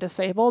queer and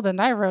disabled, and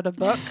I wrote a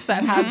book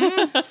that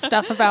has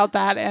stuff about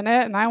that in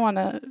it, and I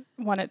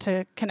want it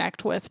to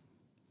connect with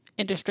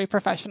industry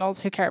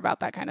professionals who care about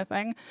that kind of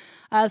thing.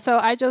 So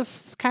I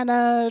just kind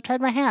of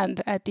tried my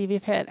hand at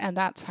DV Pit, and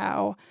that's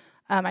how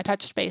I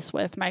touched base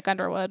with Mike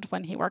Underwood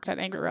when he worked at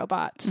Angry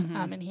Robot.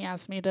 And he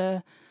asked me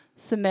to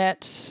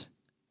submit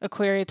a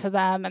query to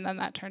them, and then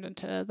that turned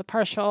into the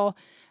partial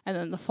and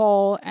then the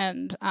full.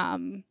 And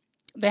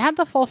they had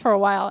the full for a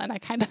while, and I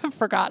kind of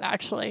forgot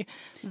actually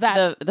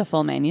that the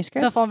full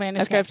manuscript. The full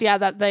manuscript, okay.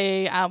 That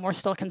they were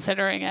still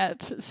considering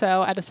it.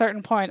 So at a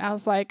certain point, I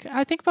was like,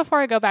 I think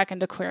before I go back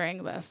into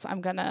querying this, I'm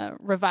gonna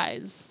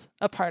revise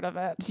a part of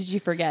it. Did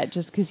you forget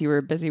just because you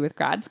were busy with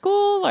grad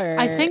school, or?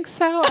 I think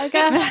so. I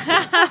guess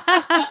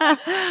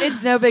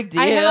it's no big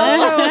deal.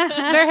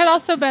 There had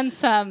also been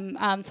some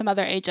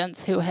other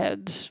agents who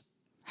had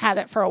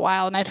it for a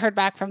while, and I'd heard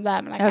back from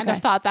them, and I kind of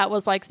thought that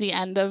was like the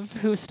end of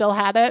who still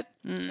had it,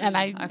 and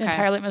I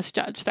entirely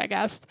misjudged, I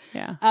guess.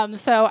 Yeah.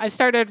 So I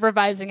started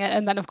revising it,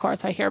 and then of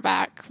course I hear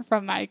back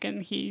from Mike,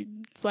 and he's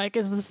like,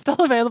 "Is this still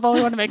available?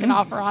 We want to make an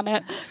offer on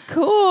it."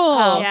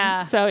 Cool.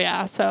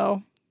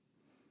 So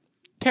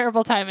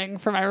terrible timing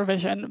for my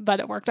revision, but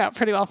it worked out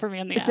pretty well for me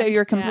in the end. So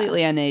you're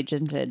completely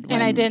unagented.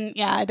 And I didn't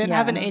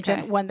have an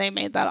agent when they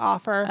made that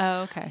offer.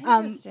 Oh, okay.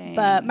 Interesting.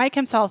 But Mike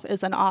himself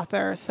is an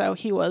author, so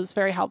he was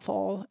very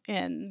helpful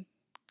in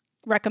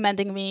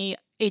recommending me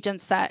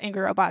agents that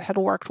Angry Robot had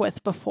worked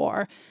with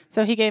before.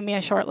 So he gave me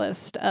a short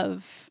list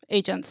of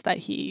agents that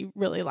he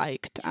really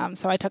liked.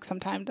 So I took some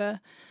time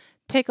to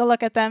take a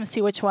look at them,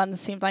 see which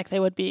ones seemed like they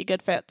would be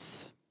good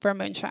fits for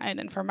Moonshine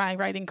and for my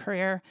writing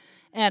career.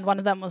 And one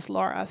of them was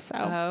Laura. So,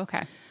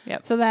 okay.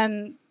 Yep. So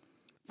then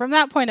from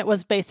that point, it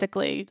was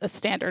basically a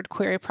standard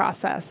query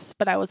process,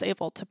 but I was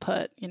able to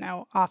put,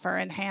 offer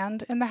in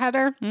hand in the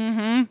header.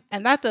 Mm-hmm.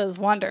 And that does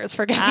wonders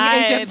for getting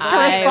agents to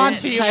respond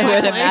to you. I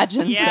would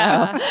imagine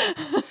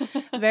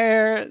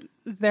so.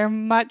 They're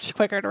much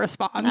quicker to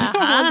respond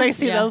when they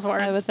see those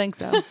words. I would think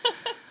so.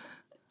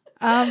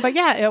 But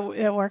yeah,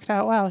 it worked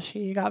out well.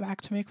 She got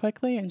back to me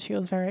quickly, and she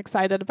was very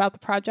excited about the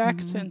project.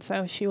 Mm-hmm. And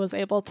so she was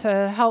able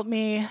to help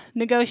me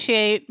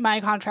negotiate my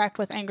contract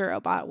with Angry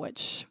Robot,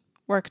 which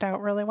worked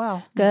out really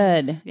well.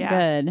 Good. Yeah.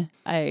 Good.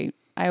 I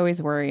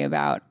always worry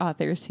about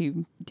authors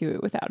who do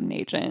it without an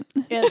agent.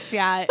 It's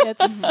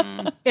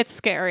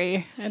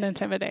scary and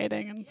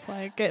intimidating. And it's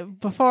like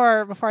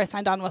before I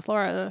signed on with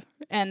Laura,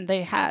 and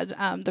they had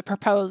the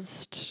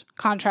proposed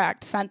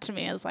contract sent to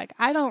me, I was like,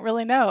 I don't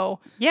really know.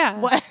 Yeah.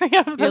 What any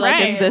of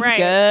this is this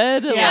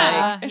good?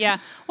 Yeah. Yeah.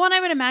 Well, and I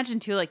would imagine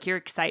too, like your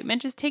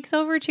excitement just takes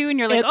over too, and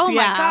you're like, oh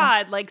my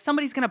God, like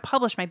somebody's gonna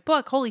publish my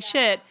book. Holy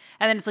shit.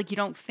 And then it's like you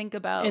don't think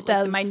about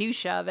the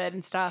minutia of it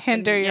and stuff.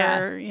 Hinder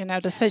your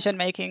decision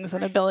makings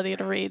and ability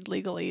to read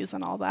legalese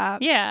and all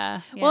that.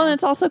 Yeah. Well, and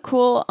it's also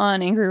cool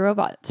on Angry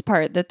Robot's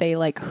part that they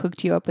like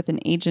hooked you up with an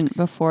agent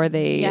before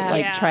they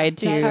tried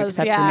to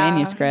accept your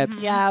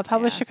manuscript. Yeah, a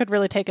publisher could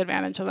really take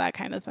advantage of that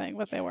kind of thing,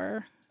 but they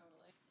were.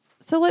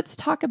 So let's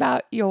talk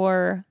about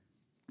your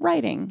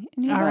writing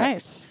in your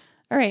books.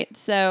 All right.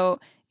 So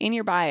in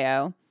your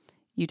bio,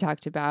 you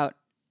talked about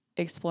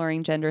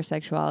exploring gender,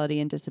 sexuality,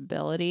 and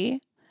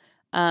disability.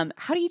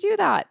 How do you do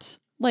that?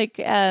 Like,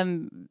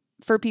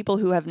 for people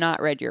who have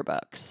not read your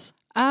books?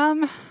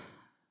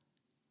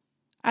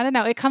 I don't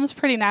know. It comes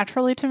pretty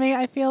naturally to me,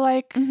 I feel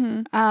like.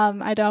 Mm-hmm.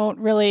 I don't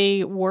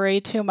really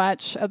worry too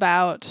much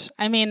about,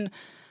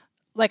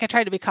 I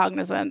try to be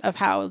cognizant of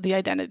how the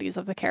identities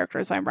of the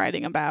characters I'm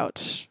writing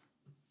about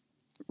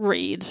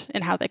read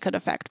and how they could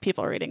affect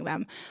people reading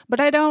them. But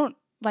I don't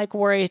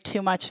worry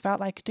too much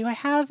about do I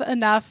have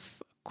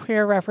enough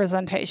queer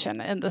representation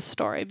in this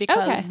story?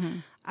 Because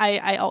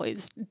I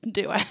always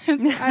do. I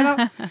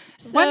don't.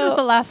 When was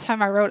the last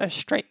time I wrote a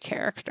straight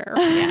character?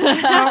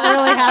 I don't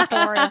really have to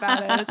worry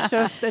about it. It's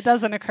just it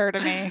doesn't occur to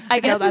me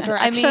to go that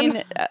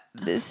direction.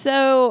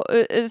 So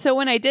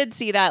when I did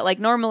see that,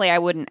 normally I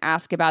wouldn't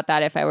ask about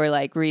that if I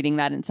were reading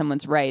that in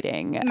someone's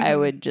writing. Mm-hmm. I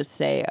would just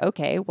say,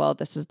 okay, well,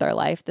 this is their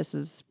life. This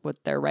is what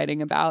they're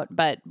writing about.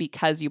 But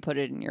because you put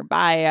it in your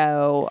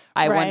bio,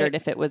 I wondered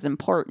if it was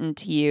important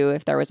to you,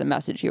 if there was a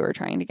message you were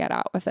trying to get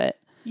out with it.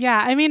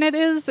 Yeah, it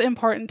is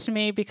important to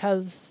me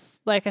because,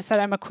 like I said,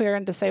 I'm a queer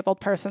and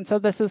disabled person. So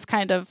this is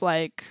kind of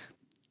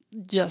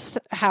just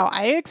how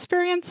I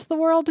experience the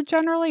world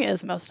generally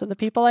is most of the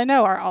people I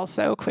know are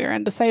also queer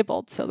and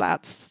disabled. So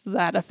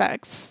that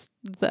affects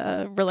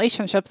the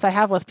relationships I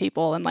have with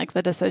people and like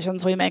the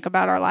decisions we make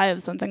about our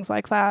lives and things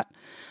like that.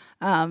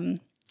 And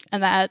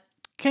that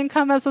can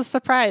come as a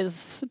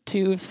surprise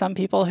to some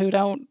people who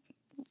don't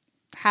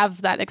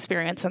have that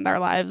experience in their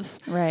lives.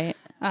 Right.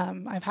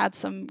 I've had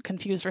some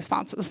confused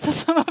responses to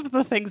some of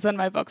the things in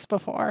my books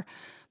before,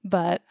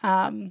 but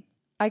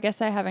I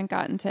guess I haven't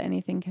gotten to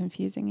anything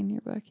confusing in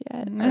your book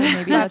yet. Or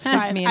maybe that's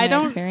just me and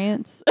my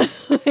experience.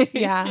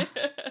 Yeah.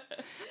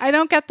 I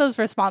don't get those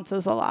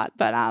responses a lot,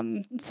 but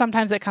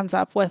sometimes it comes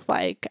up with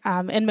like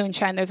in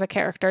Moonshine, there's a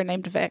character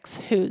named Vix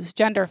who's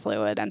gender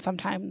fluid, and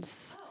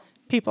sometimes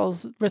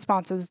people's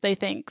responses, they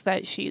think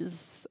that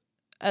she's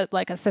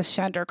like a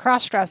cisgender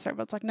crossdresser,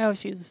 but it's like, no,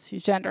 she's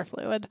gender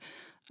fluid.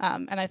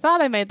 And I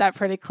thought I made that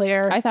pretty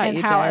clear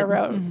in how I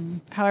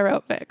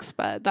wrote Vix,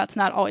 but that's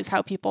not always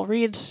how people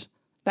read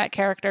that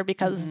character,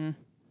 because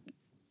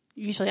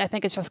usually I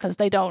think it's just because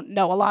they don't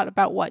know a lot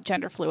about what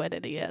gender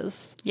fluidity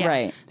is. Yeah.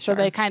 Right. So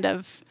they kind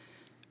of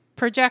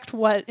project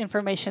what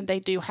information they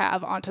do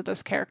have onto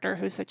this character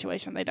whose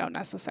situation they don't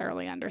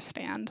necessarily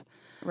understand.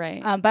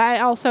 Right. But I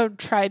also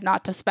tried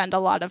not to spend a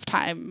lot of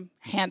time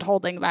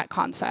hand-holding that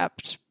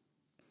concept.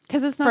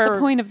 Because it's not the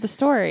point of the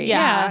story.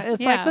 Yeah.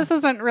 It's like, this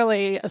isn't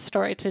really a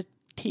story to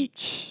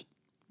teach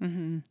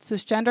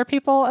cisgender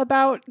people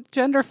about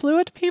gender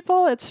fluid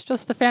people. It's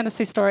just a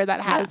fantasy story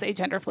that has a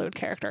gender fluid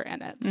character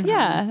in it. So.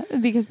 Yeah,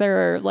 because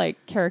there are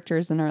like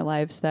characters in our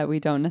lives that we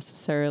don't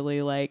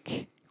necessarily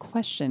like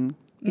question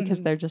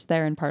because they're just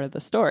there and part of the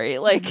story.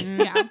 Like,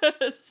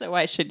 so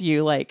why should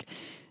you like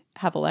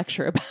have a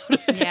lecture about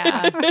it?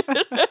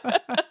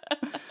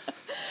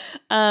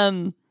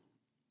 Yeah.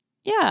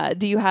 Yeah.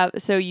 Do you have,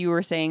 so you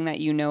were saying that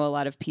you know a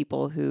lot of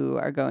people who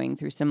are going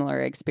through similar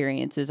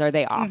experiences. Are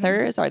they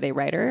authors? Are they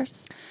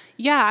writers?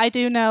 Yeah, I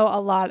do know a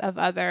lot of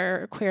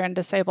other queer and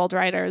disabled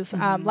writers.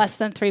 Less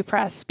Than Three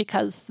Press,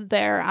 because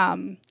they're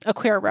a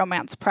queer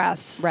romance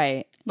press.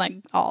 Right. Like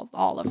all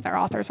of their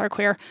authors are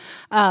queer.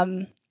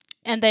 And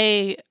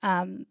they,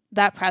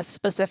 that press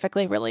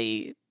specifically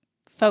really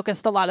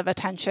focused a lot of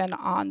attention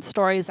on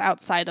stories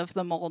outside of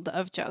the mold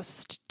of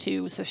just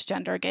two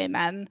cisgender gay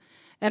men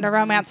in a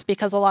romance,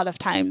 because a lot of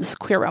times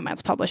queer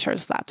romance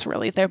publishers, that's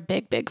really their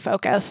big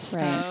focus.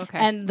 Right. Oh, okay.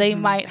 And they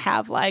might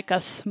have like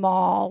a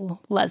small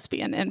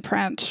lesbian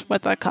imprint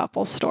with a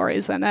couple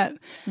stories in it,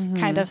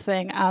 kind of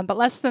thing. But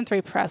Less Than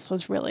Three Press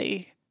was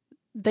really,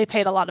 they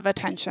paid a lot of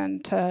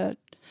attention to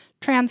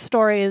trans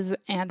stories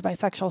and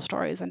bisexual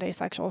stories and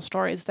asexual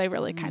stories. They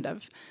really kind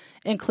of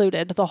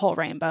included the whole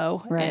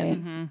rainbow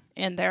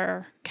in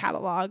their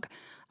catalog.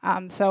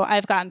 So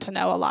I've gotten to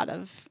know a lot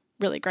of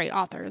really great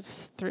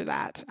authors through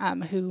that,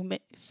 who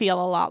feel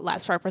a lot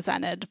less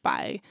represented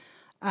by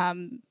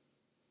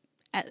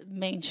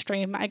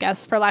mainstream, I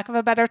guess, for lack of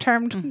a better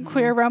term,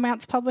 queer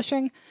romance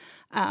publishing.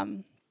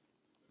 But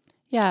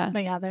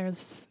yeah,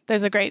 there's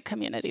a great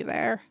community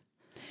there.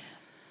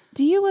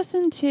 Do you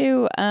listen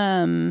to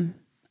the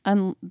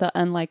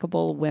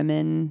Unlikable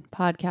Women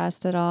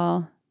podcast at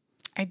all?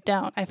 I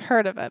don't. I've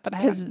heard of it, but I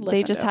haven't listened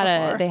they just to it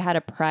before. they had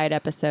a Pride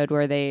episode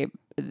where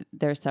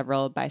there's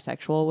several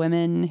bisexual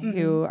women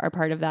who are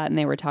part of that, and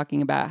they were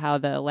talking about how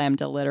the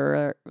Lambda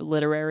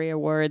Literary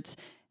Awards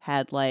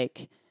had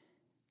like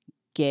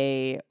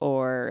gay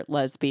or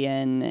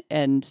lesbian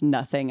and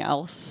nothing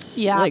else.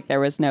 Yeah. Like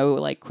there was no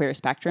like queer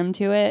spectrum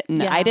to it.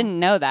 And I didn't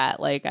know that.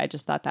 Like I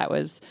just thought that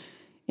was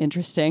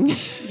interesting.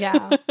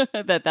 Yeah.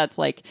 that's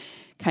like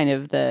kind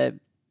of the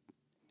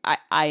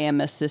I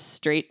am a cis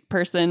straight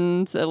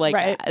person. So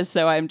like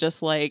so I'm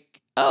just like,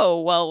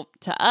 oh, well,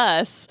 to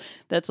us,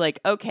 that's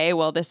like, okay,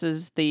 well, this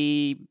is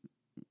the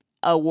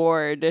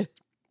award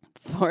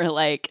for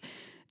like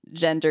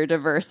gender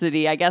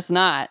diversity. I guess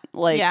not.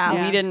 Like,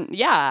 we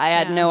didn't, I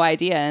had no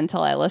idea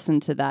until I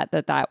listened to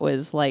that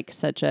was like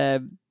such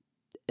a,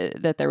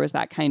 that there was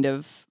that kind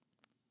of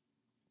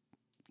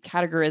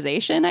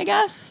categorization, I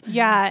guess.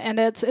 Yeah, and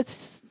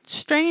it's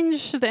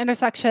strange, the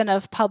intersection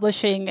of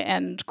publishing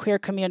and queer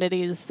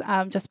communities,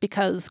 just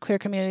because queer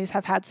communities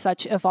have had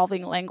such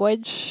evolving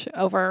language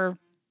over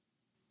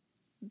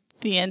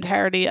the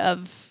entirety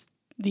of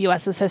the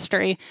U.S.'s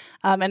history.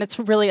 And it's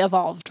really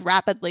evolved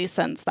rapidly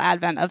since the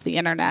advent of the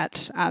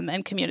internet,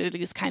 and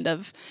communities kind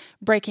of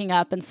breaking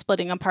up and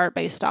splitting apart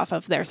based off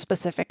of their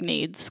specific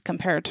needs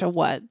compared to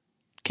what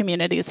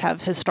communities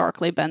have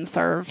historically been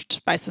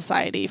served by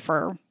society,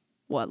 for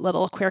what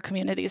little queer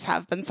communities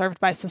have been served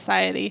by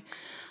society.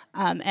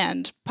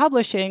 And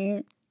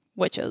publishing,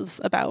 which is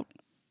about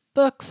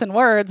books and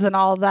words and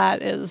all of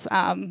that, is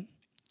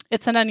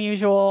it's an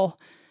unusual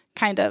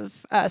kind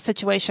of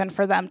situation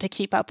for them to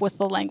keep up with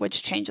the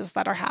language changes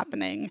that are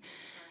happening.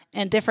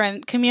 And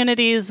different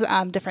communities,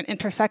 different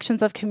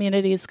intersections of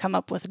communities come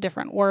up with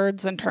different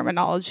words and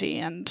terminology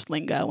and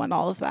lingo and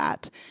all of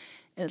that.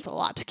 It's a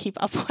lot to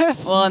keep up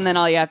with. Well, and then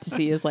all you have to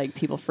see is like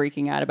people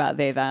freaking out about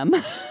they, them.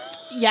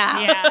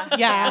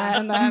 Yeah.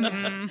 And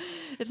then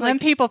it's then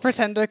people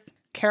pretend to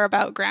care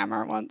about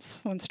grammar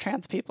once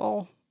trans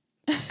people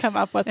come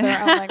up with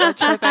their own language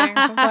for things.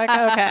 It's like,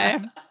 okay.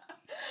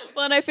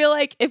 Well, and I feel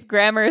like if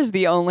grammar is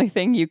the only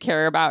thing you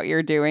care about,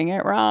 you're doing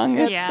it wrong.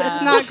 It's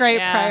not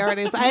great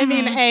priorities. I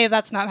mean, A,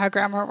 that's not how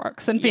grammar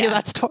works. And B,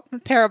 that's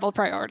terrible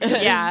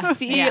priorities. Yeah.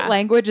 C,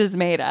 language is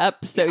made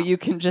up, so you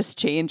can just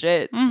change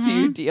it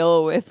to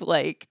deal with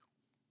like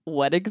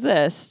what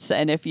exists.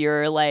 And if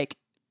you're like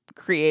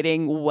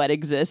creating what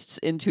exists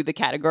into the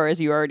categories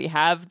you already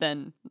have,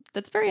 then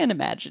that's very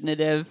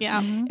unimaginative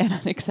and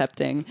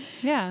unaccepting.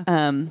 Yeah.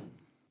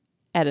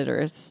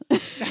 Editors.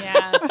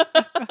 Yeah.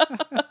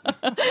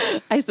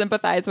 I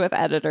sympathize with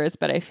editors,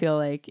 but I feel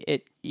like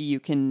you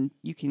can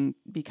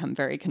become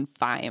very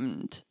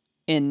confined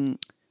in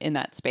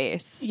that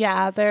space.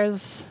 Yeah,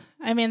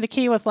 the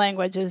key with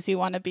language is you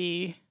want to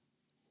be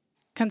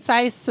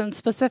concise and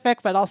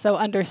specific, but also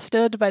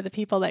understood by the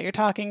people that you're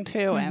talking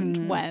to.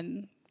 And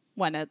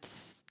when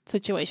it's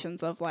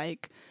situations of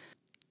like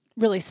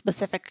really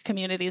specific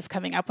communities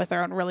coming up with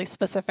their own really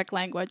specific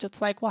language,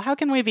 it's like, well, how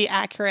can we be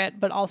accurate,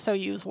 but also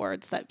use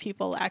words that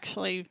people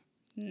actually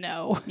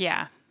know?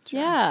 Yeah. Sure.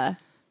 Yeah,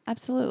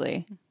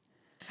 absolutely.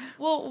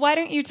 Well, why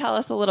don't you tell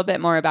us a little bit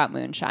more about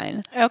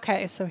Moonshine?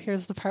 Okay, so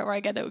here's the part where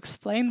I get to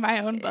explain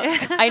my own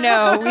book. I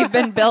know, we've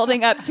been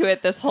building up to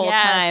it this whole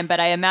time, but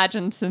I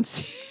imagine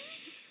since...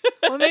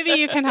 Well, maybe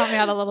you can help me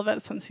out a little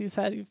bit since you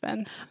said you've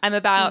been... I'm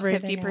about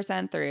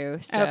 50% through,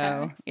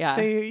 so yeah.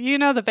 So you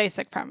know the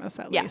basic premise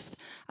at least.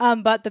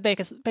 But the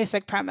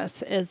basic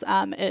premise is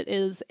it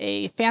is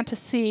a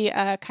fantasy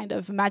kind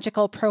of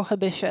magical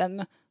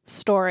prohibition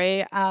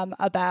story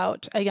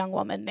about a young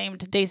woman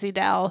named Daisy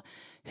Dell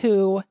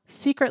who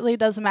secretly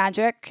does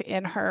magic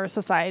in her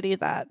society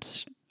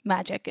that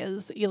magic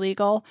is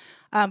illegal,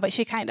 but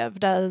she kind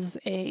of does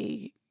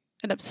an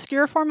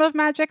obscure form of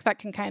magic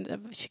that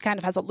she kind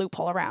of has a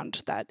loophole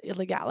around that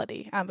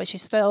illegality, but she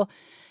still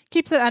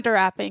keeps it under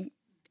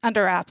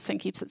wraps and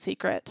keeps it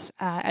secret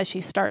as she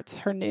starts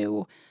her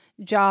new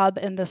job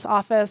in this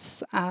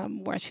office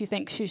where she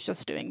thinks she's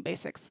just doing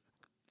basic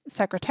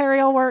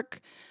secretarial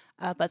work.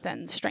 But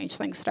then strange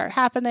things start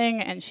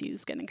happening and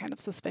she's getting kind of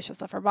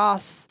suspicious of her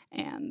boss.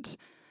 And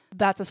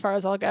that's as far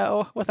as I'll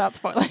go without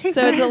spoiling.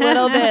 So it's a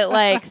little bit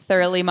like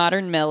Thoroughly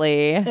Modern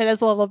Millie. It is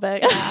a little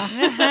bit,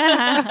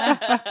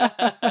 yeah.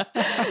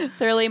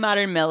 Thoroughly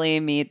Modern Millie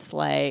meets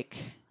like,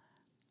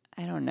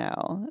 I don't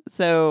know.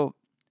 So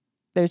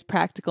there's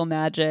practical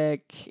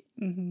magic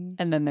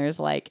and then there's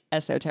like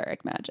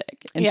esoteric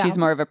magic. And she's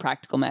more of a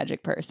practical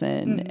magic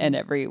person and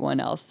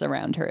everyone else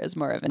around her is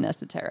more of an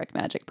esoteric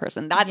magic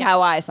person. That's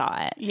how I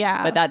saw it.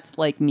 Yeah. But that's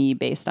like me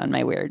based on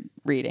my weird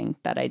reading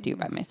that I do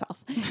by myself.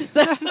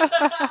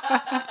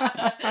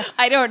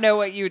 I don't know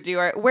what you do.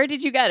 Or where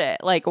did you get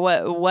it? Like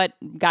what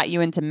got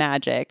you into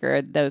magic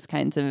or those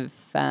kinds of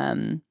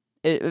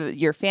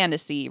your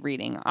fantasy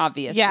reading,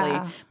 obviously,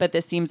 but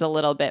this seems a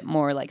little bit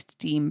more like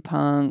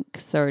steampunk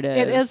sort of.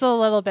 It is a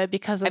little bit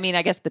because I mean,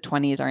 I guess the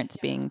 20s aren't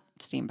being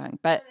steampunk,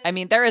 but I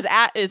mean,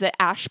 is it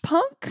ash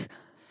punk?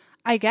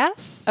 I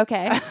guess.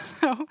 Okay.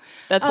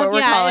 That's what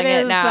we're calling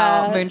it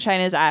now. Moonshine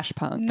is ash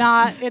punk.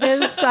 It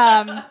is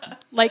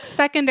like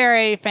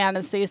secondary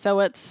fantasy, so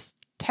it's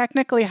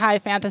technically high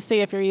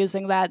fantasy if you're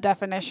using that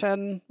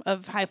definition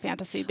of high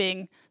fantasy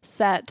being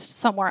set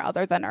somewhere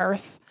other than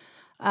Earth.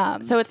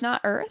 So it's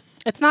not Earth?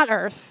 It's not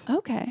Earth.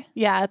 Okay.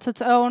 Yeah, it's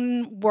its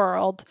own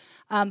world,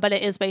 but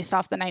it is based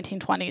off the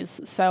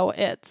 1920s, so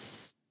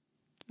it's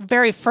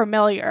very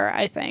familiar,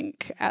 I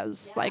think,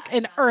 as like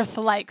an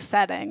Earth-like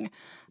setting,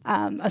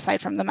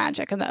 aside from the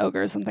magic and the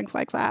ogres and things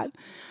like that.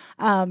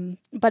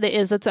 But it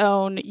is its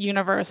own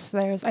universe.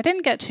 I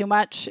didn't get too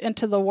much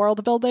into the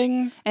world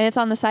building. And it's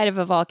on the side of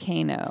a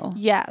volcano.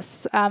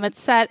 Yes. It's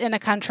set in a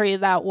country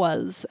that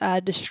was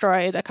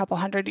destroyed a couple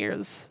hundred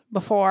years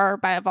before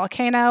by a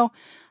volcano.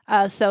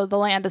 So the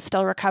land is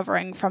still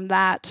recovering from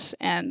that.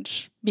 And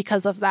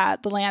because of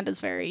that, the land is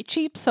very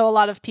cheap. So a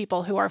lot of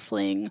people who are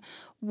fleeing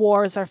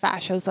wars or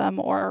fascism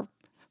or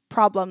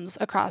problems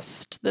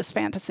across this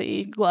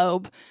fantasy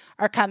globe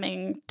are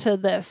coming to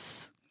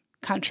this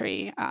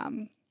country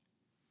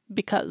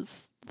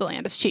because the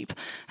land is cheap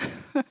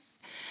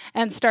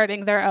and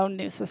starting their own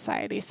new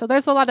society. So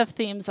there's a lot of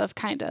themes of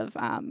kind of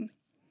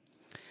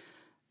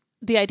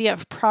the idea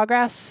of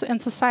progress in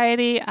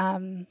society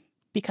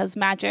because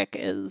magic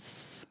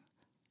is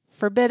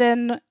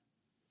forbidden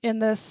in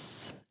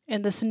this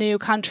new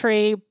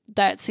country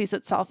that sees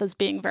itself as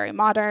being very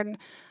modern.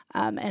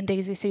 And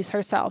Daisy sees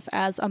herself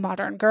as a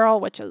modern girl,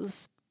 which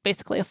is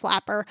basically a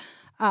flapper.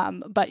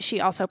 But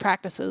she also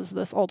practices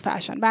this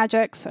old-fashioned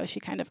magic, so she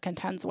kind of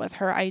contends with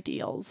her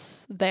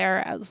ideals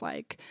there as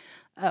like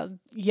a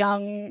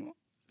young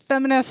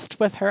feminist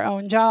with her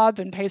own job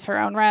and pays her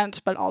own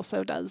rent, but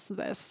also does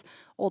this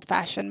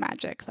old-fashioned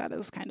magic that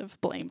is kind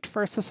of blamed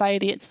for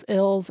society's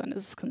ills and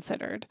is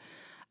considered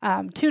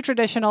too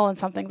traditional and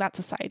something that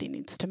society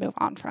needs to move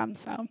on from.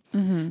 So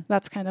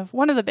that's kind of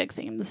one of the big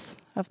themes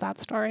of that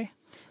story.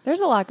 There's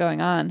a lot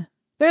going on.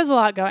 There's a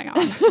lot going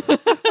on.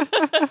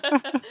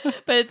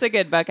 But it's a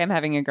good book. I'm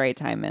having a great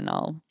time and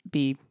I'll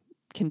be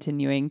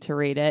continuing to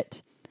read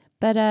it.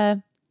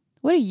 But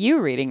What are you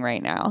reading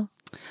right now?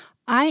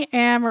 I'm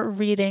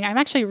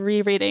actually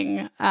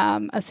rereading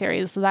a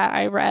series that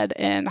I read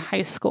in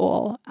high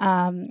school.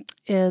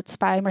 It's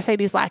by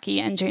Mercedes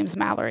Lackey and James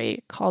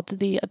Mallory called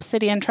the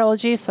Obsidian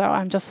Trilogy. So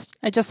I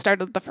just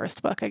started the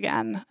first book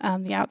again,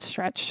 The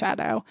Outstretched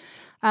Shadow.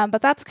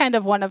 But that's kind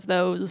of one of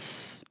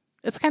those,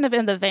 it's kind of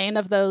in the vein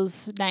of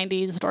those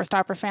 90s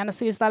doorstopper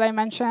fantasies that I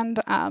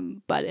mentioned.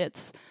 But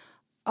it's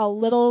a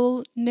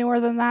little newer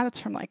than that. It's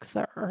from like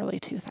the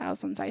early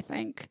 2000s, I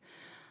think.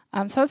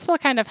 So it still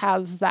kind of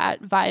has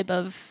that vibe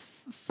of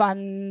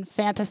fun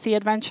fantasy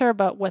adventure,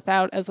 but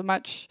without as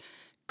much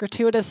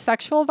gratuitous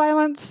sexual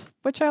violence,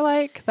 which I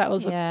like. That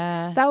was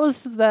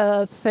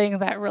the thing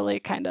that really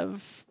kind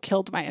of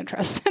killed my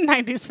interest in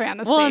 90s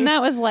fantasy. Well, and that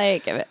was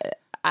like,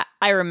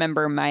 I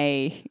remember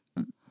my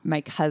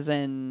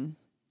cousin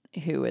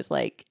who was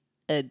like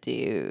a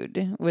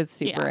dude was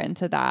super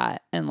into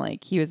that, and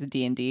like he was a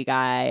D&D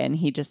guy, and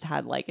he just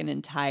had like an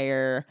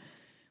entire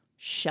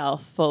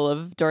shelf full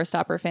of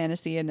doorstopper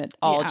fantasy, and it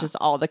all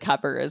all the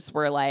covers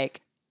were like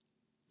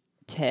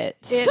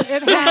tits. It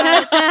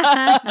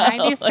had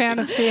 90s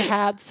fantasy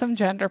had some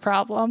gender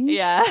problems.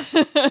 Yeah.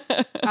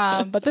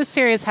 But this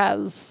series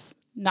has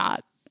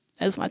not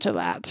as much of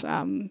that.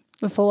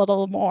 It's a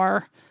little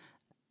more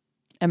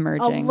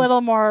emerging, a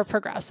little more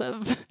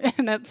progressive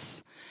in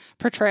its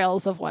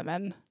portrayals of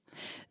women.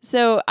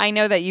 So I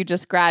know that you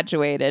just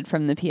graduated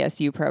from the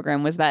PSU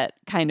program. Was that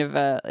kind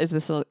of is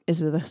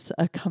this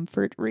a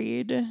comfort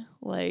read?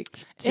 Like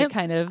to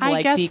kind of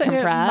like I guess decompress?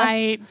 It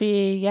might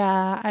be,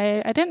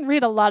 yeah. I didn't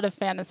read a lot of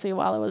fantasy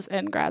while I was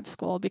in grad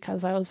school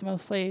because I was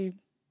mostly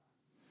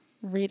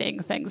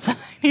reading things that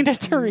I needed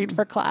to read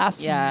for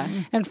class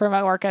and for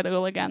my work at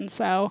Ooligan.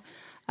 So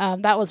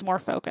that was more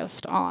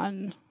focused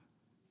on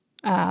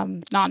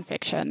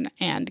nonfiction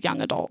and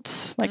young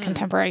adults, like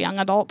contemporary young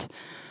adult.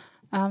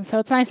 So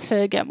it's nice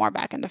to get more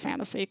back into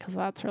fantasy because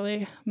that's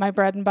really my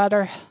bread and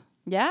butter.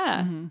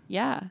 Yeah. Mm-hmm.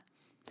 Yeah.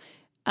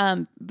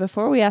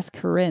 Before we ask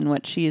Corinne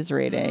what she's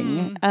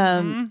reading,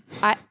 I'm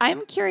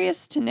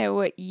curious to know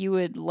what you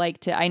would like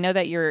to. I know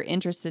that you're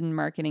interested in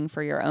marketing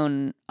for your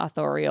own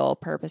authorial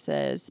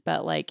purposes,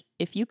 but like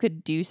if you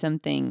could do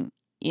something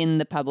in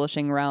the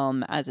publishing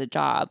realm as a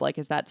job, like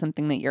is that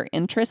something that you're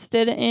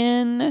interested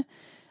in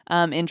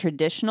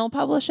traditional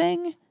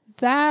publishing?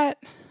 That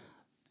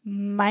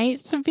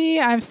might be.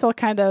 I'm still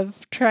kind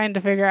of trying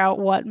to figure out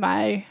what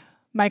my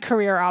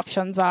career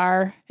options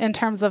are in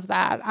terms of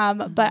that.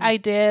 But I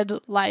did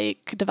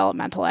like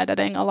developmental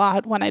editing a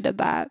lot when I did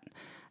that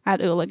at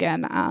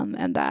Ooligan.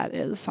 And that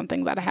is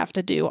something that I have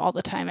to do all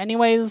the time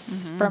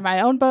anyways for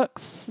my own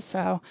books.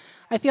 So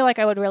I feel like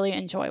I would really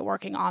enjoy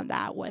working on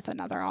that with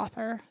another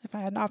author if I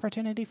had an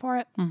opportunity for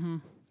it. Mm-hmm.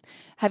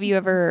 Have you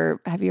ever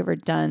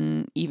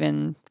done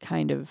even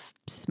kind of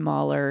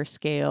smaller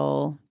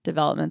scale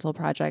developmental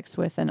projects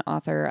with an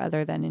author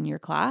other than in your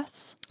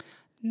class?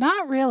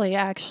 Not really,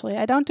 actually.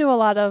 I don't do a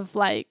lot of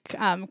like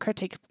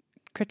critique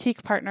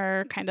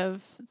partner kind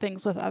of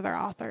things with other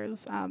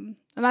authors. And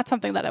that's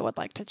something that I would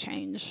like to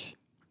change,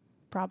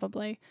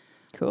 probably.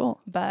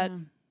 Cool. But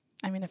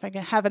I mean, if I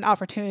can have an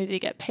opportunity to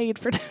get paid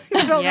for doing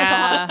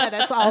developmental, then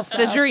it's also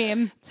the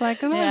dream. It's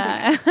like,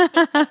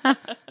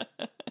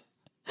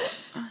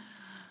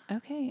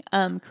 Okay.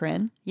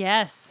 Corinne?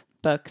 Yes.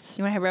 Books.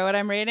 You want to hear what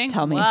I'm reading?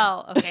 Tell me.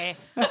 Well, okay.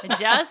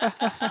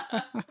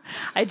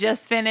 I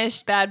just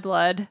finished Bad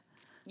Blood.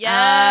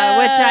 Yes.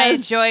 Which I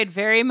enjoyed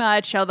very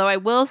much. Although I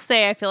will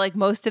say, I feel like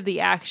most of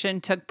the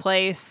action took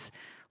place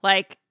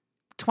like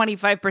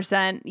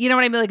 25%. You know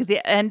what I mean? Like at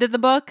the end of the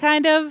book,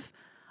 kind of.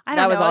 I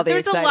don't know.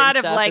 There's a lot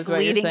of like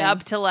leading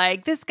up to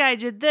like this guy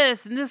did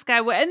this and this guy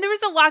and there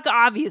was a lot.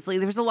 Obviously,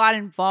 there was a lot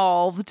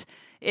involved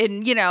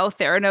in, you know,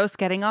 Theranos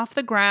getting off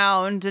the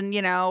ground and,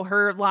 you know,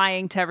 her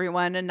lying to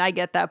everyone. And I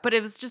get that. But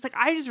it was just like,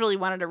 I just really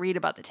wanted to read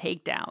about the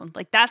takedown.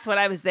 Like, that's what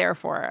I was there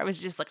for. I was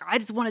just like, I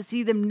just want to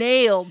see them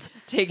nailed.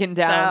 Taken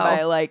down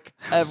by like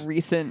a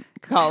recent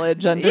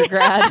college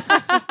undergrad.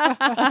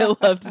 I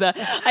loved that.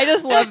 I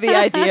just love the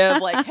idea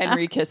of like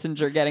Henry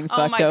Kissinger getting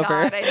fucked over.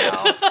 God, I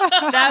know.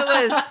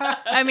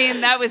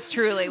 That was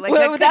truly like,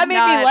 that made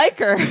me like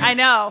her. I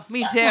know.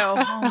 Me too.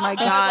 Oh my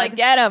God. Like,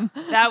 get him.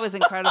 That was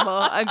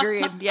incredible.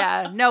 Agreed.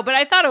 Yeah. No, but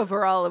I thought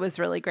overall it was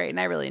really great and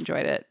I really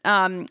enjoyed it.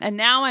 And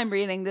now I'm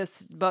reading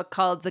this book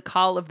called The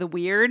Call of the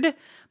Weird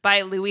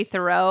by Louis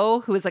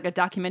Theroux, who is like a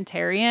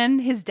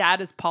documentarian. His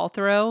dad is Paul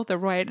Theroux, the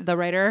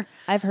writer.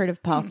 I've heard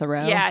of Paul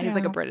Theroux. Yeah, he's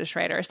like a British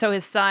writer. So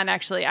his son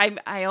actually,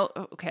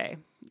 okay.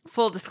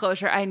 Full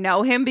disclosure, I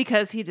know him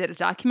because he did a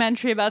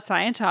documentary about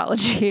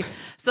Scientology.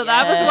 So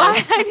that was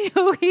why I knew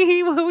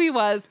who he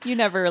was. You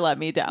never let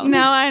me down.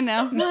 No, I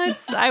know.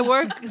 I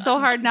work so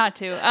hard not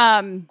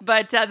to.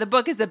 But the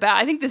book is about,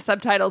 I think the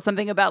subtitle is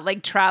something about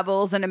like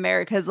travels in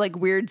America's like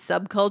weird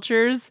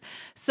subcultures.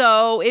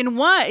 So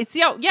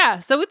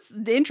so it's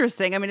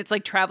interesting. I mean, it's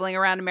like traveling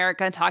around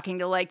America and talking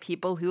to like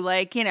people who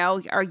like, you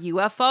know, are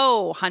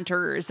UFO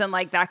hunters and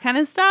like that kind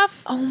of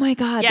stuff. Oh my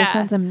God, that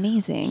sounds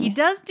amazing. He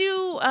does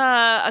do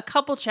a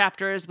couple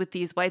chapters with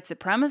these white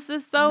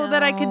supremacists, though,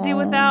 that I could do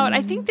without.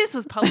 I think this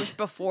was published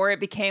before it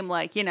became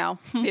like,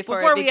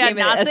 before we had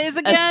Nazis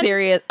again. A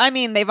serious. I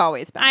mean, they've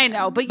always been. I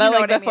know, but you know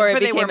what I mean. Before it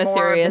They became were a more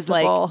serious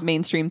visible. like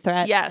mainstream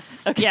threat.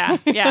 Yes. Okay.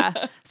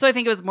 Yeah. So I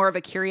think it was more of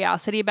a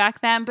curiosity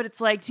back then. But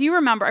it's like, do you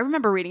remember? I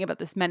remember reading about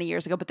this many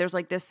years ago. But there's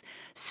like this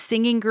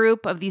singing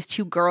group of these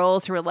two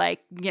girls who were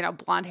like,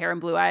 blonde hair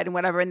and blue eyed and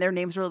whatever, and their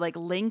names were like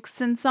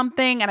Lynx and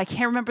something, and I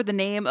can't remember the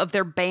name of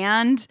their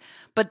band,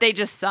 but they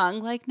just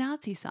sung like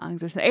Nazi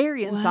songs or some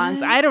Aryan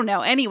songs. I don't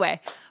know. Anyway,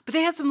 but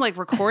they had some like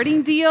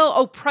recording deal.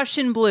 Oh,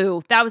 Prussian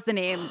Blue. That was the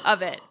name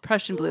of it.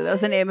 Prussian Blue. That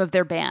was the name of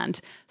their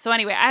band. So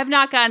anyway, I have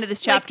not gotten to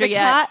this chapter like the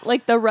yet. Cat,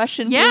 like the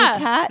Russian blue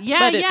cat.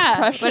 But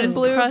it's Prussian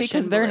blue Prussian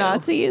because they're blue.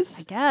 Nazis.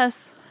 I guess.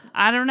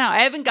 I don't know.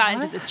 I haven't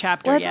gotten to this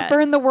chapter yet. Let's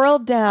burn the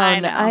world down. I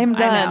know, I'm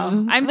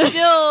done. I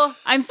know.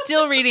 I'm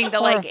still reading the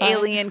like Horrifying.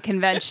 Alien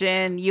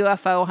Convention,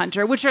 UFO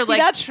Hunter, which are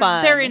like that's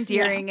fun. they're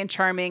endearing and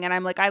charming, and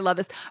I'm like, I love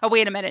this. Oh,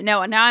 wait a minute,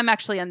 no, now I'm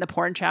actually in the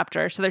porn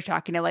chapter, so they're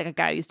talking to like a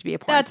guy who used to be a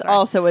porn That's star.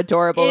 also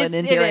adorable and It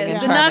endearing is,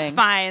 and and charming. that's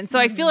fine. So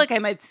I feel like I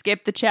might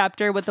skip the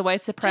chapter with the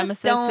white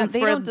supremacists since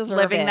they we're don't deserve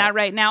living it. that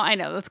right now. I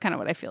know that's kind of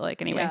what I feel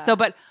like anyway. Yeah. So,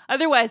 but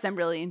otherwise, I'm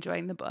really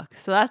enjoying the book.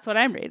 So that's what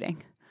I'm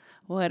reading.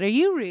 What are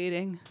you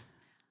reading?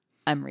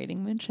 I'm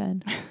reading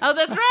Moonshine. Oh,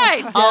 that's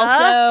right. Duh.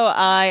 Also,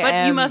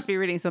 But you must be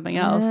reading something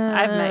else.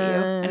 I've met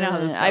you. I know how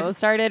this goes. I've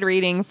started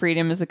reading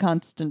Freedom is a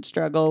Constant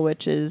Struggle,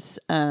 which is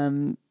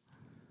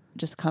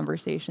just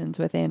conversations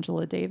with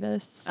Angela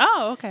Davis.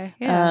 Oh, okay.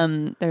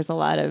 Yeah. There's a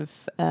lot of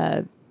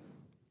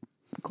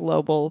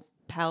global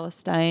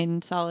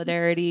Palestine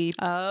solidarity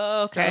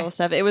struggle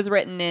stuff. It was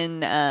written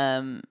in,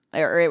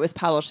 or it was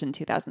published in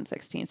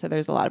 2016. So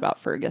there's a lot about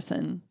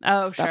Ferguson.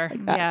 Oh, stuff sure.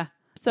 like that. Yeah.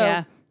 So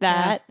Yeah.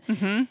 that. Yeah.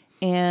 Mm-hmm.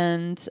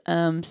 And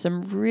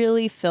some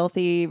really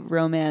filthy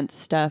romance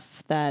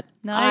stuff that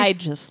Nice. I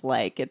just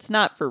like. It's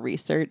not for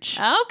research.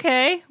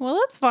 Okay. Well,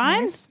 that's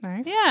fine.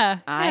 Nice. Yeah.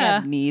 I yeah.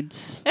 have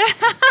needs.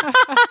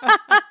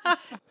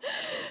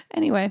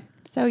 Anyway,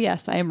 so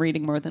yes, I am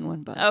reading more than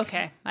one book.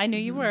 Okay. I knew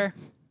you were.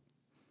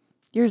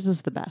 Yours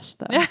is the best,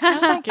 though.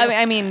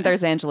 I mean,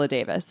 there's Angela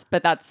Davis,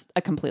 but that's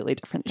a completely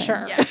different thing.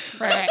 Sure. Yeah.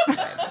 Right.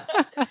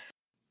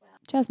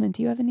 Jasmine,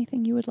 do you have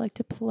anything you would like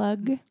to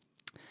plug?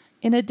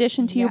 In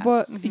addition to your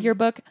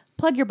book,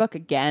 plug your book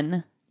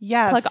again.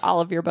 Yes. Plug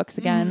all of your books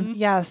again.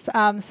 Yes.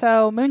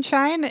 So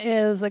Moonshine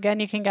is,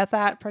 again, you can get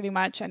that pretty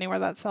much anywhere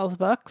that sells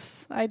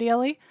books,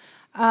 ideally.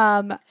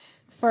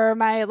 For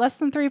my Less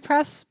Than 3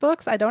 Press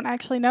books, I don't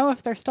actually know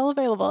if they're still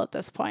available at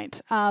this point.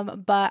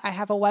 But I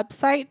have a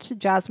website,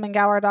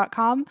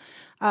 jasminegower.com.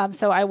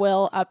 So I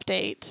will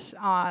update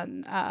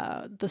on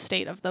the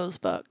state of those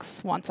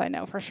books once I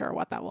know for sure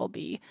what that will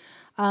be.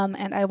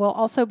 And I will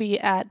also be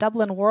at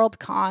Dublin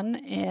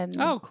WorldCon in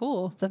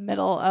Cool. the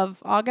middle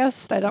of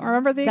August. I don't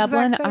remember the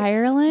Dublin, exact dates.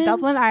 Ireland?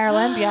 Dublin,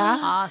 Ireland, yeah.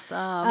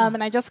 Awesome.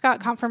 And I just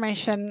got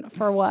confirmation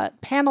for what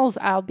panels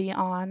I'll be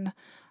on.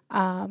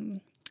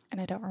 And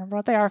I don't remember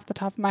what they are off the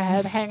top of my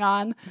head. Hang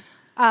on.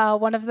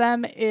 One of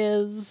them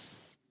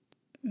is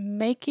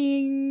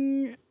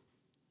making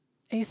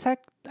I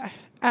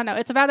don't know.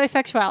 It's about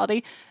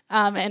asexuality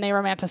and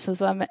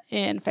aromanticism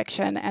in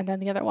fiction. And then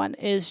the other one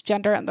is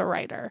gender and the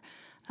writer.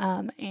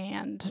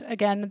 And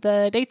again,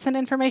 the dates and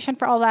information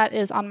for all that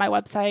is on my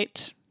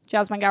website,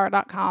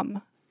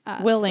 jasminegower.com.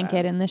 We'll link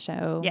it in the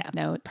show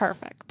notes.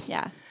 Perfect.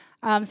 Yeah.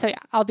 So yeah,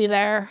 I'll be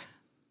there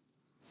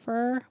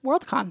for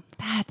WorldCon.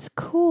 That's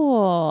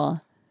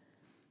cool.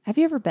 Have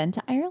you ever been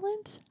to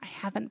Ireland? I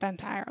haven't been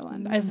to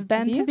Ireland. I've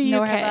been to the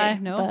Nor UK, have I.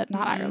 No. but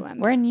not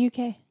Ireland. We're in the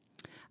UK.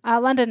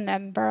 London and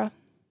Edinburgh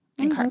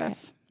and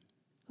Cardiff.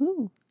 Okay.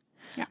 Ooh.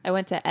 Yeah. I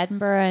went to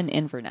Edinburgh and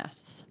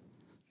Inverness.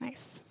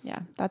 Nice. Yeah,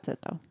 that's it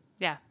though.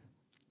 Yeah.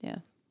 Yeah.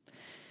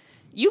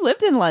 You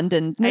lived in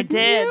London. I didn't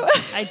did. you?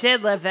 I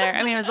did live there.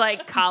 I mean, it was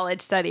like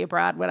college, study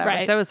abroad, whatever.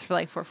 Right. So it was for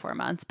like 4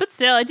 months. But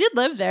still, I did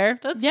live there.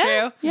 That's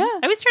Yeah, true. yeah. I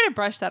always try to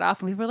brush that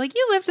off. And people were like,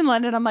 you lived in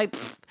London. I'm like,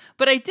 "Pfft,"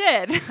 but I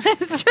did.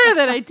 It's true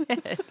that I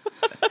did.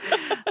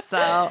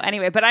 So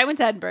anyway, but I went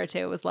to Edinburgh too.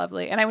 It was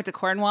lovely. And I went to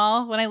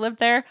Cornwall when I lived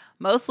there,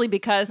 mostly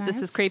because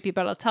this is creepy,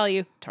 but I'll tell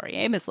you, Tori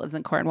Amos lives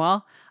in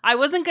Cornwall. I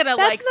wasn't going to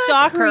like not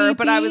stalk her,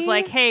 but I was creepy.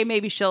 like, hey,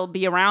 maybe she'll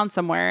be around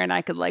somewhere and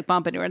I could like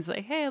bump into her and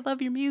say, hey, I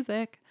love your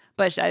music.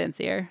 But I didn't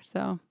see her,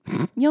 so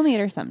You'll meet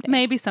her someday.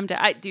 maybe someday.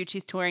 Dude,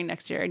 she's touring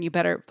next year, and you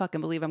better fucking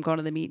believe I'm going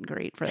to the meet and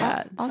greet for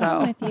that. I'll so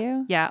come with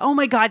you. yeah. Oh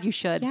my God, you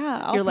should.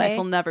 Yeah, I'll your life pay.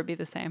 will never be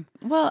the same.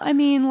 Well, I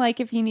mean, like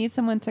if you need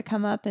someone to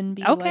come up and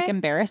be Okay. like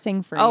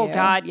embarrassing for you. Oh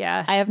God,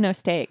 yeah. I have no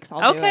stakes.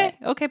 I'll do Okay. it.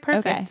 Okay.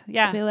 Perfect. Okay.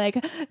 Yeah. I'll be like,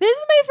 this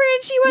is my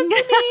friend. She wants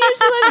to meet you.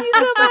 She loves you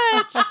so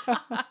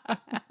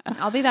much.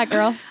 I'll be that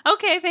girl.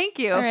 Okay. Thank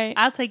you. All right.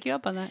 I'll take you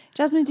up on that.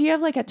 Jasmine, do you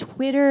have like a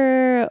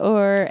Twitter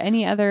or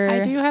any other?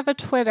 I do have a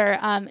Twitter.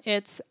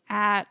 It's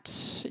at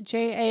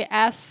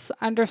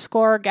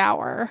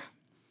JAS_Gower.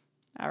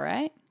 All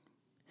right.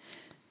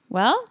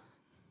 Well,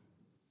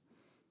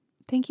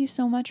 thank you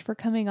so much for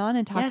coming on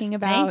and talking Yes,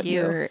 about thank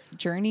you. your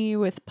journey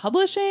with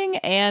publishing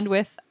and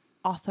with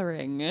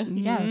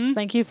authoring. Yes.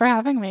 Thank you for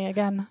having me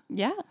again.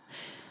 Yeah.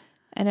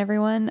 And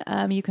everyone,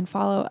 you can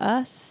follow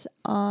us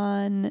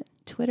on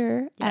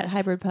Twitter at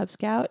Hybrid Pub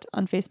Scout,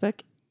 on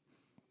Facebook,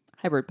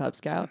 Hybrid Pub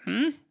Scout,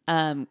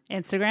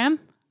 Instagram,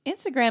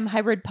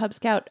 Hybrid Pub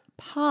Scout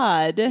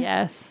Pod.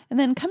 Yes. And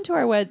then come to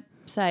our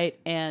website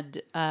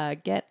and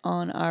get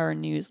on our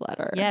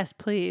newsletter. Yes,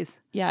 please.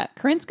 Yeah,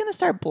 Corinne's going to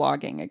start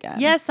blogging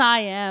again. Yes, I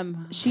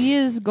am. She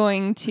is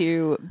going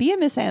to be a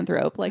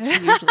misanthrope like she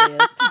usually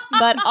is,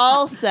 but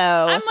also...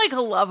 I'm like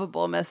a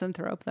lovable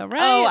misanthrope though,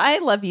 right? Oh, I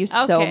love you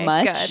so Okay,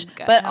 much.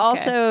 good, But okay.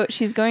 also,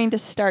 she's going to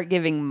start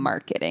giving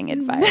marketing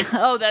advice.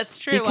 Oh, that's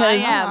true. Because, I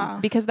am.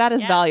 because that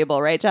is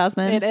valuable, right,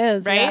 Jasmine? It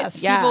is, Right?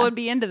 yes. Yeah. People would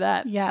be into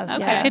that. Yes,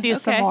 Okay. I could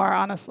use some more,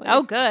 honestly.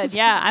 Oh, good.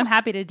 Yeah, I'm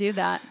happy to do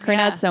that. Corinne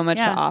has so much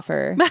to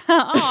offer.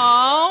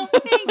 Oh,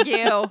 thank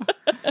you.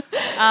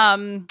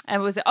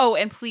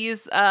 And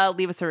please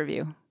leave us a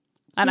review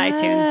on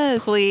iTunes,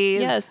 Yes.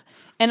 please. Yes.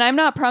 And I'm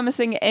not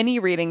promising any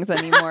readings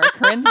anymore.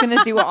 Corinne's going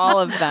to do all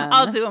of them.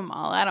 I'll do them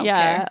all. I don't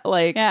care.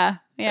 Like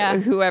Yeah.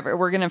 whoever.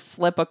 We're going to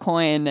flip a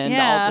coin and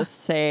Yeah. I'll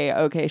just say,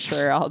 okay,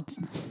 sure, I'll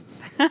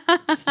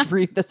just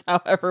read this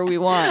however we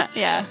want.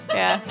 Yeah.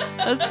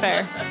 That's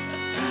fair.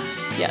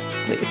 Yes,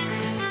 please.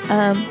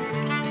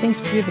 Thanks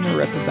for giving a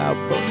rip about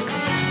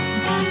books.